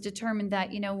and it was determined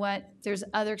that, there's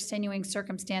other extenuating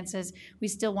circumstances, we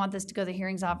still want this to go to the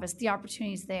hearings office, the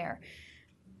opportunity is there.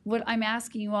 What I'm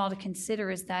asking you all to consider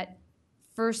is that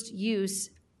first use,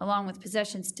 along with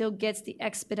possession, still gets the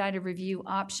expedited review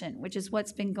option, which is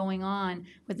what's been going on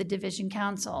with the division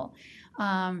council.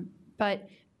 But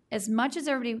as much as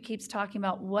everybody keeps talking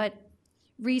about what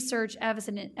research,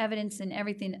 evidence, and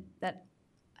everything that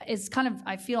is kind of,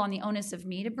 I feel, on the onus of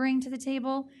me to bring to the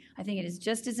table, I think it is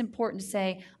just as important to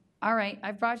say, all right,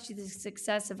 I've brought you the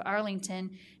success of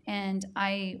Arlington, and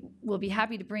I will be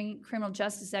happy to bring criminal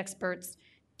justice experts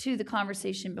to the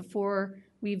conversation before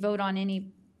we vote on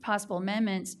any possible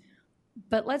amendments.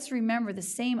 But let's remember the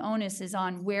same onus is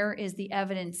on where is the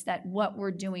evidence that what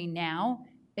we're doing now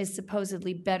is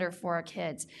supposedly better for our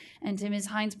kids. And to Ms.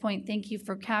 Hines' point, thank you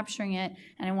for capturing it.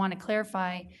 And I want to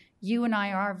clarify, you and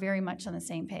I are very much on the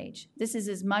same page. This is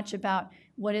as much about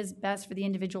what is best for the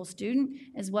individual student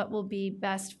as what will be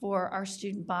best for our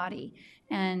student body.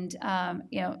 And,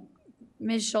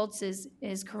 Ms. Schultz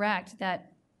is correct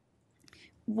that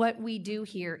what we do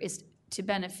here is to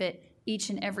benefit each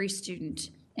and every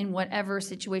student in whatever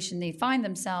situation they find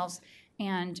themselves,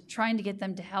 and trying to get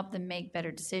them to help them make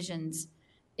better decisions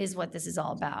is what this is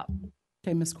all about.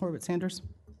 Okay, Ms. Corbett-Sanders.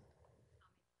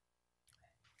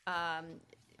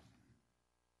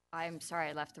 I'm sorry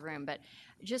I left the room, but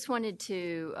just wanted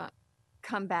to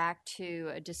come back to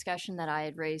a discussion that I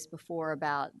had raised before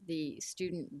about the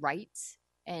student rights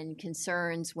and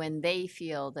concerns when they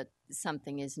feel that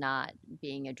something is not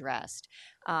being addressed.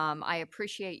 I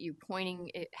appreciate you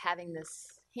having this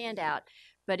handout,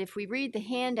 but if we read the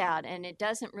handout, and it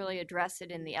doesn't really address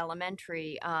it in the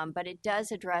elementary, but it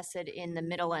does address it in the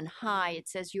middle and high, it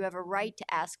says you have a right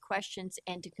to ask questions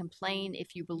and to complain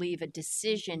if you believe a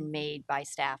decision made by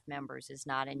staff members is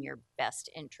not in your best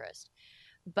interest.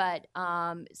 But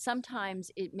sometimes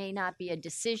it may not be a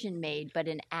decision made, but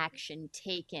an action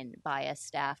taken by a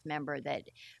staff member that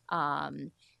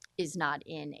is not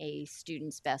in a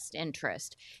student's best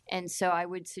interest. And so I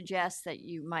would suggest that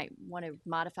you might want to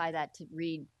modify that to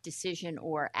read decision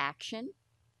or action.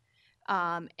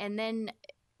 And then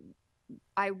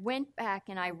I went back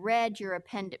and I read your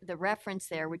the reference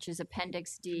there, which is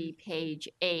Appendix D, page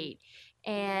 8.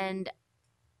 And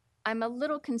I'm a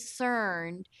little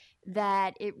concerned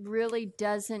that it really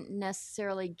doesn't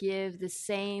necessarily give the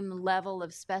same level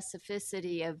of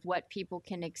specificity of what people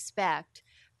can expect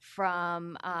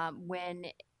from when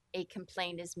a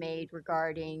complaint is made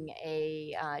regarding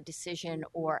a decision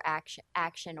or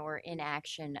action or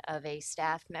inaction of a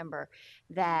staff member.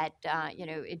 That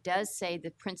it does say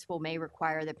the principal may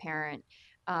require the parent.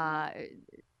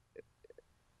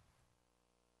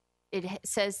 It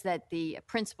says that the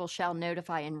principal shall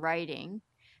notify in writing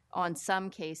on some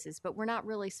cases, but we're not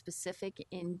really specific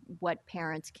in what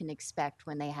parents can expect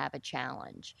when they have a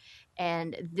challenge.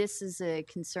 And this is a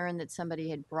concern that somebody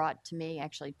had brought to me,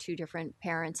 actually 2 different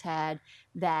parents had,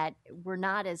 that we're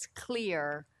not as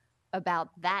clear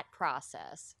about that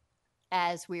process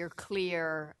as we're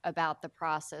clear about the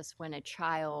process when a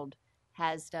child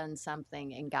has done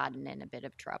something and gotten in a bit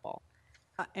of trouble.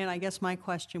 And I guess my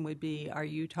question would be, are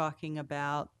you talking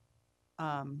about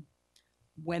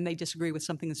when they disagree with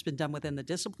something that's been done within the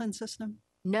discipline system?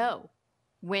 No.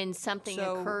 When something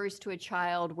occurs to a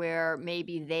child where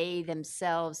maybe they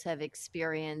themselves have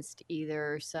experienced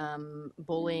either some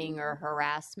bullying or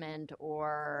harassment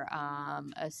or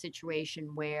a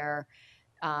situation where,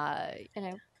 pardon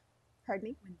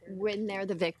me? When they're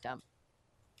the victim.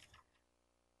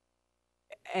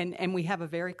 And we have a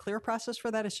very clear process for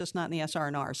that. It's just not in the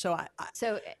SR&R.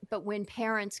 But when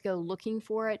parents go looking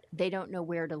for it, they don't know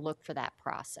where to look for that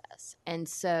process. And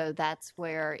so that's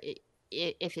where,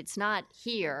 if it's not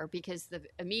here, because the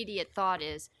immediate thought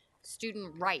is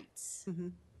student rights. Mm-hmm.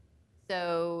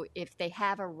 So if they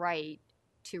have a right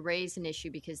to raise an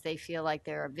issue because they feel like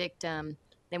they're a victim,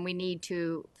 then we need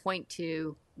to point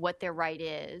to what their right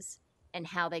is and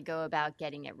how they go about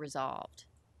getting it resolved.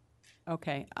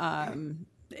 Okay.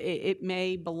 It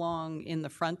may belong in the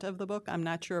front of the book. I'm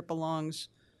not sure it belongs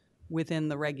within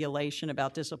the regulation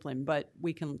about discipline, but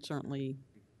we can certainly.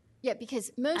 Yeah,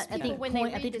 because most people, when they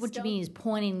read I think what you mean is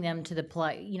pointing them to the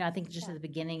play. I think just at the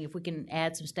beginning, if we can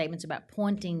add some statements about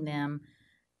pointing them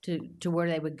to where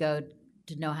they would go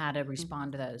to know how to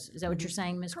respond to those. Is that what you're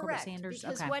saying, Ms. Corbett-Sanders?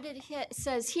 Because what it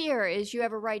says here is you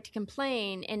have a right to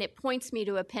complain, and it points me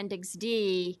to Appendix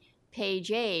D,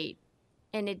 page 8,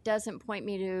 and it doesn't point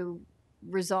me to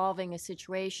resolving a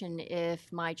situation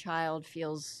if my child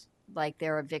feels like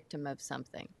they're a victim of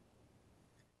something.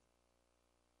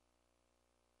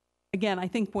 Again, I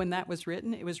think when that was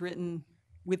written, it was written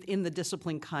within the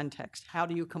discipline context. How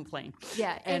do you complain?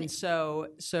 Yeah. And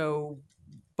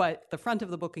but the front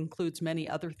of the book includes many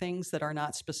other things that are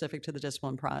not specific to the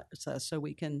discipline process, so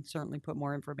we can certainly put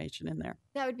more information in there.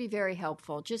 That would be very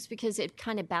helpful, just because it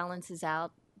kind of balances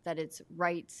out that it's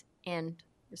rights and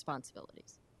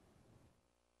responsibilities.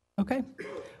 Okay.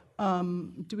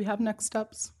 Do we have next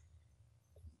steps?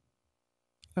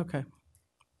 Okay.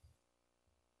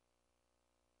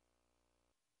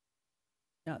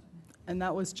 Yeah. And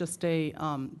that was just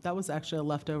that was actually a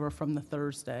leftover from the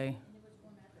Thursday.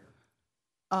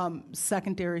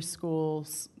 Secondary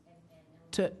schools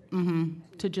to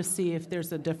just see if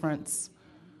there's a difference.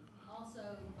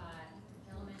 Also by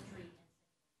elementary.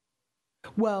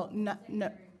 Well, no,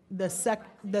 the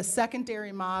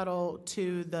secondary model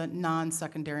to the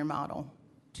non-secondary model.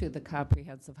 To the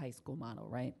comprehensive high school model,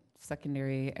 right?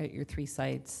 Secondary at your 3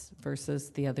 sites versus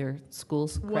the other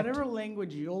schools, correct? Whatever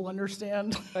language you'll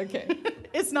understand. Okay.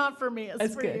 It's not for me, it's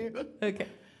That's for good. you. Okay.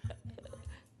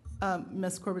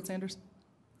 Ms. Corbett-Sanders?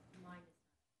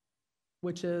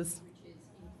 Which is?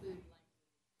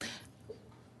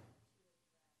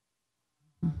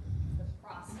 The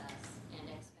process and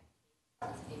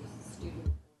expectations a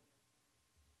student.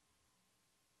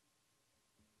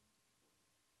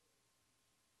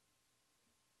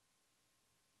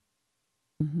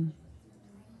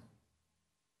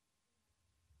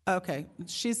 Okay,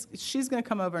 she's going to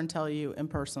come over and tell you in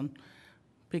person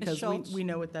because Schultz? we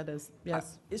know what that is.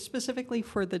 Yes. Specifically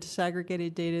for the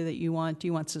disaggregated data that you want, do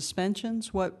you want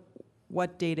suspensions?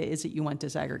 What data is it you want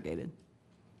disaggregated?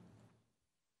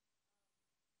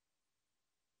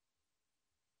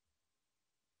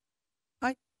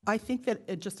 I think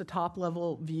that just a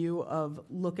top-level view of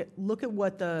look at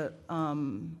what the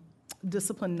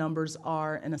discipline numbers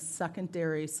are in a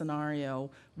secondary scenario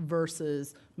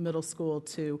versus middle school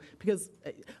to, because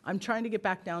I'm trying to get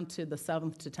back down to the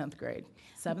 7th to 10th grade.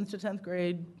 7th to 10th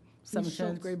grade, 7th to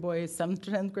 10th grade boys, 7th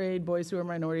to 10th grade boys who are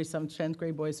minorities, 7th to 10th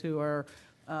grade boys who are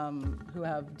who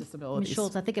have disabilities. Ms.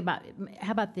 Schultz, I think about,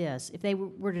 how about this? If they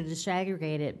were to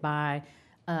disaggregate it by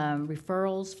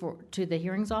referrals to the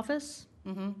hearings office,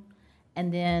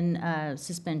 and then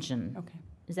suspension. Okay.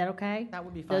 Is that okay? That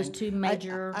would be fine. Those two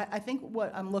major. I think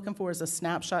what I'm looking for is a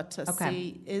snapshot to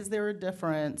see, is there a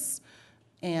difference?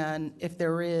 And if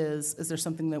there is there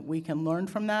something that we can learn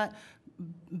from that?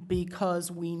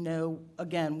 Because we know,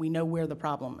 again, we know where the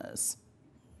problem is.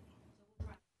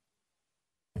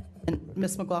 And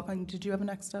Ms. McLaughlin, did you have a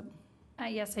next step?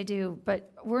 Yes, I do.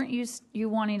 But weren't you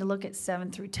wanting to look at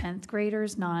 7th through 10th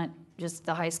graders, not just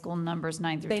the high school numbers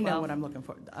 9 through 12? They know what I'm looking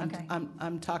for. Okay.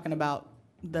 I'm talking about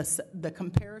the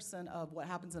comparison of what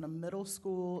happens in a middle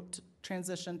school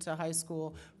transition to high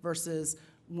school versus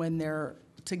when they're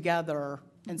together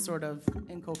and sort of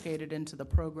inculcated into the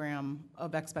program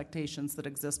of expectations that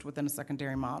exist within a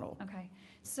secondary model. Okay.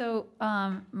 So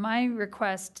my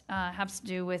request has to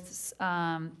do with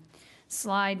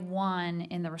slide 1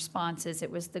 in the responses. It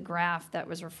was the graph that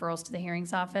was referrals to the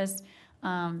hearings office.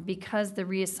 Because the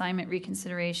reassignment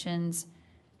reconsiderations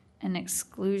and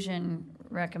exclusion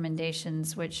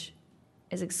recommendations, which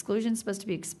is exclusion supposed to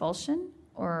be expulsion,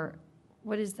 or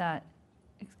what is that?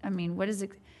 I mean, what is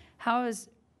it? How is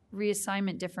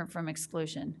reassignment different from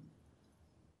exclusion?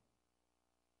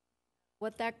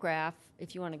 What that graph,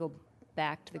 if you want to go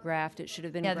back to the graph, it should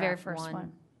have been Yeah, graph the very first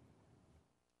one.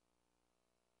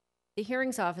 The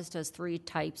hearings office does 3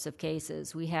 types of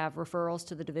cases. We have referrals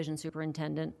to the division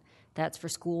superintendent. That's for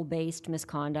school-based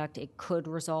misconduct. It could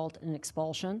result in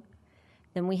expulsion.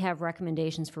 Then we have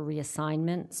recommendations for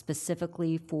reassignment,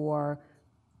 specifically for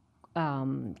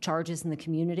charges in the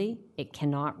community. It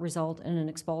cannot result in an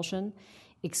expulsion.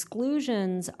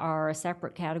 Exclusions are a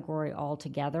separate category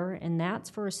altogether, and that's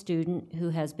for a student who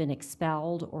has been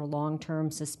expelled or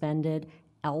long-term suspended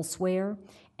elsewhere,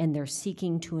 and they're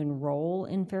seeking to enroll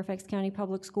in Fairfax County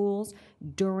Public Schools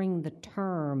during the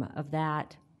term of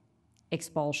that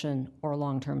expulsion or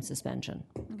long-term suspension.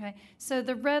 Okay. So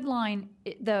the red line,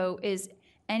 though, is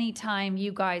any time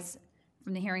you guys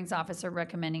from the hearings office are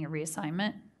recommending a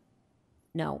reassignment?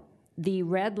 No. The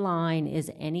red line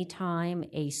is anytime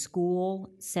a school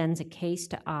sends a case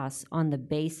to us on the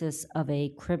basis of a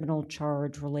criminal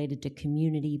charge related to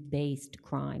community-based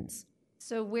crimes.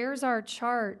 So where's our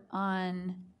chart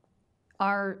on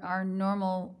our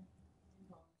normal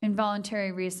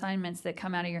involuntary reassignments that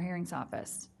come out of your hearings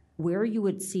office? Where you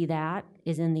would see that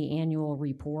is in the annual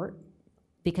report,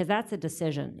 because that's a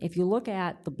decision. If you look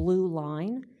at the blue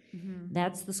line,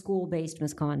 that's the school-based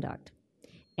misconduct.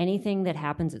 Anything that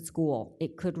happens at school,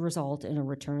 it could result in a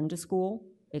return to school.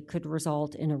 It could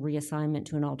result in a reassignment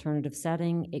to an alternative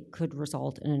setting. It could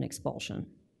result in an expulsion.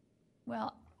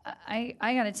 Well, I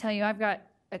got to tell you, I've got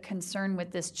a concern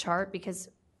with this chart because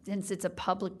since it's a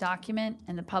public document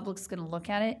and the public's going to look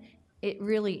at it, it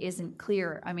really isn't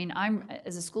clear. I mean, I'm,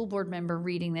 as a school board member,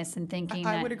 reading this and thinking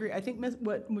I would agree. I think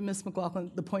what Ms.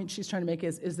 McLaughlin, the point she's trying to make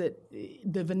is that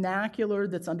the vernacular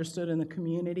that's understood in the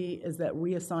community is that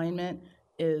reassignment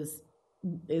is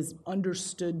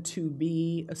understood to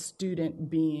be a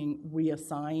student being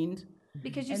reassigned.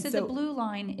 Because you said the blue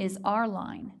line is our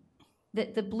line.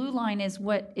 The blue line is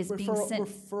what is being sent.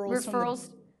 Referrals from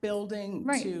the building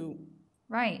Right. to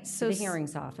Right, so. The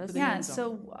hearings office. Yeah,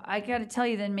 so I gotta tell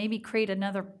you, then maybe create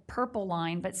another purple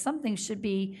line, but something should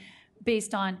be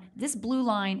based on, this blue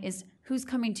line is who's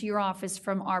coming to your office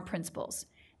from our principals.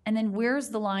 And then where's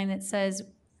the line that says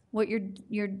what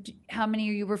how many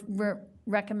are you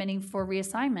recommending for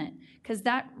reassignment? Because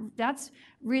that's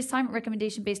reassignment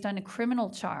recommendation based on a criminal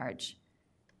charge.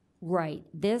 Right.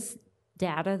 This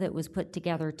data that was put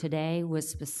together today was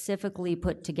specifically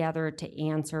put together to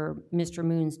answer Mr.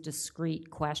 Moon's discrete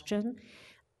question.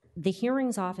 The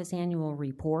hearings office annual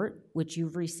report, which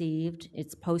you've received,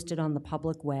 it's posted on the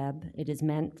public web. It is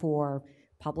meant for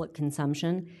public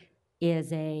consumption,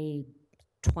 is a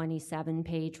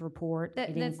 27-page report.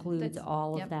 It includes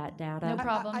all of that data. No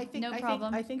problem. I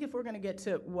think if we're going to get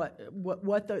to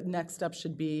what the next step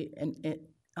should be,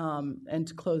 and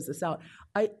to close this out,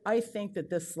 I think that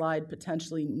this slide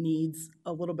potentially needs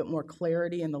a little bit more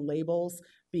clarity in the labels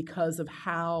because of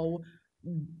how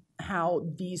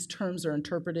these terms are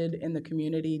interpreted in the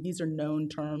community. These are known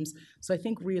terms. So I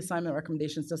think reassignment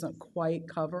recommendations doesn't quite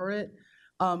cover it.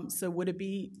 So would it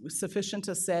be sufficient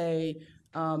to say,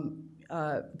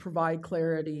 provide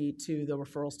clarity to the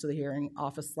referrals to the hearing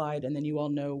office slide, and then you all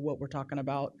know what we're talking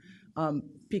about?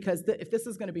 Because if this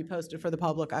is going to be posted for the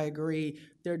public, I agree,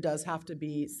 there does have to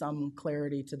be some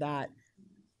clarity to that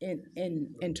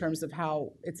in terms of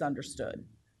how it's understood.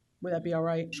 Would that be all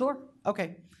right? Sure.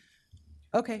 Okay.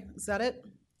 Okay, is that it?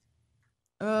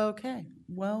 Okay,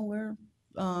 well, we're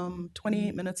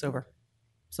 28 minutes over,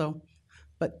 so,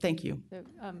 but thank you. So,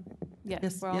 yes,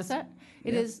 Yes, we're all yes, set.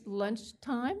 It yes. is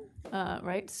lunchtime,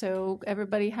 right? So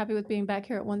everybody happy with being back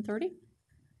here at 1:30?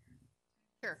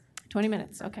 Sure. 20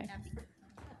 minutes, okay.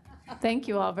 Thank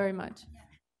you all very much.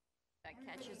 That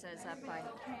catches us up by.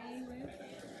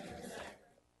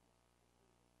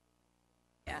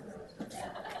 Yeah.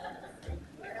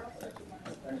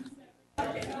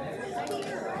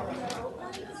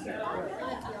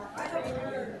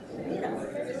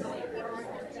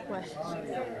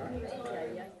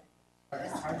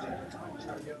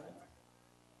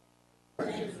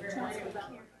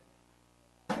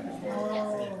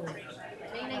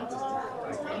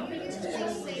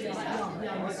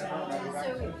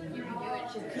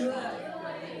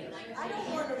 I don't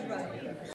want to run.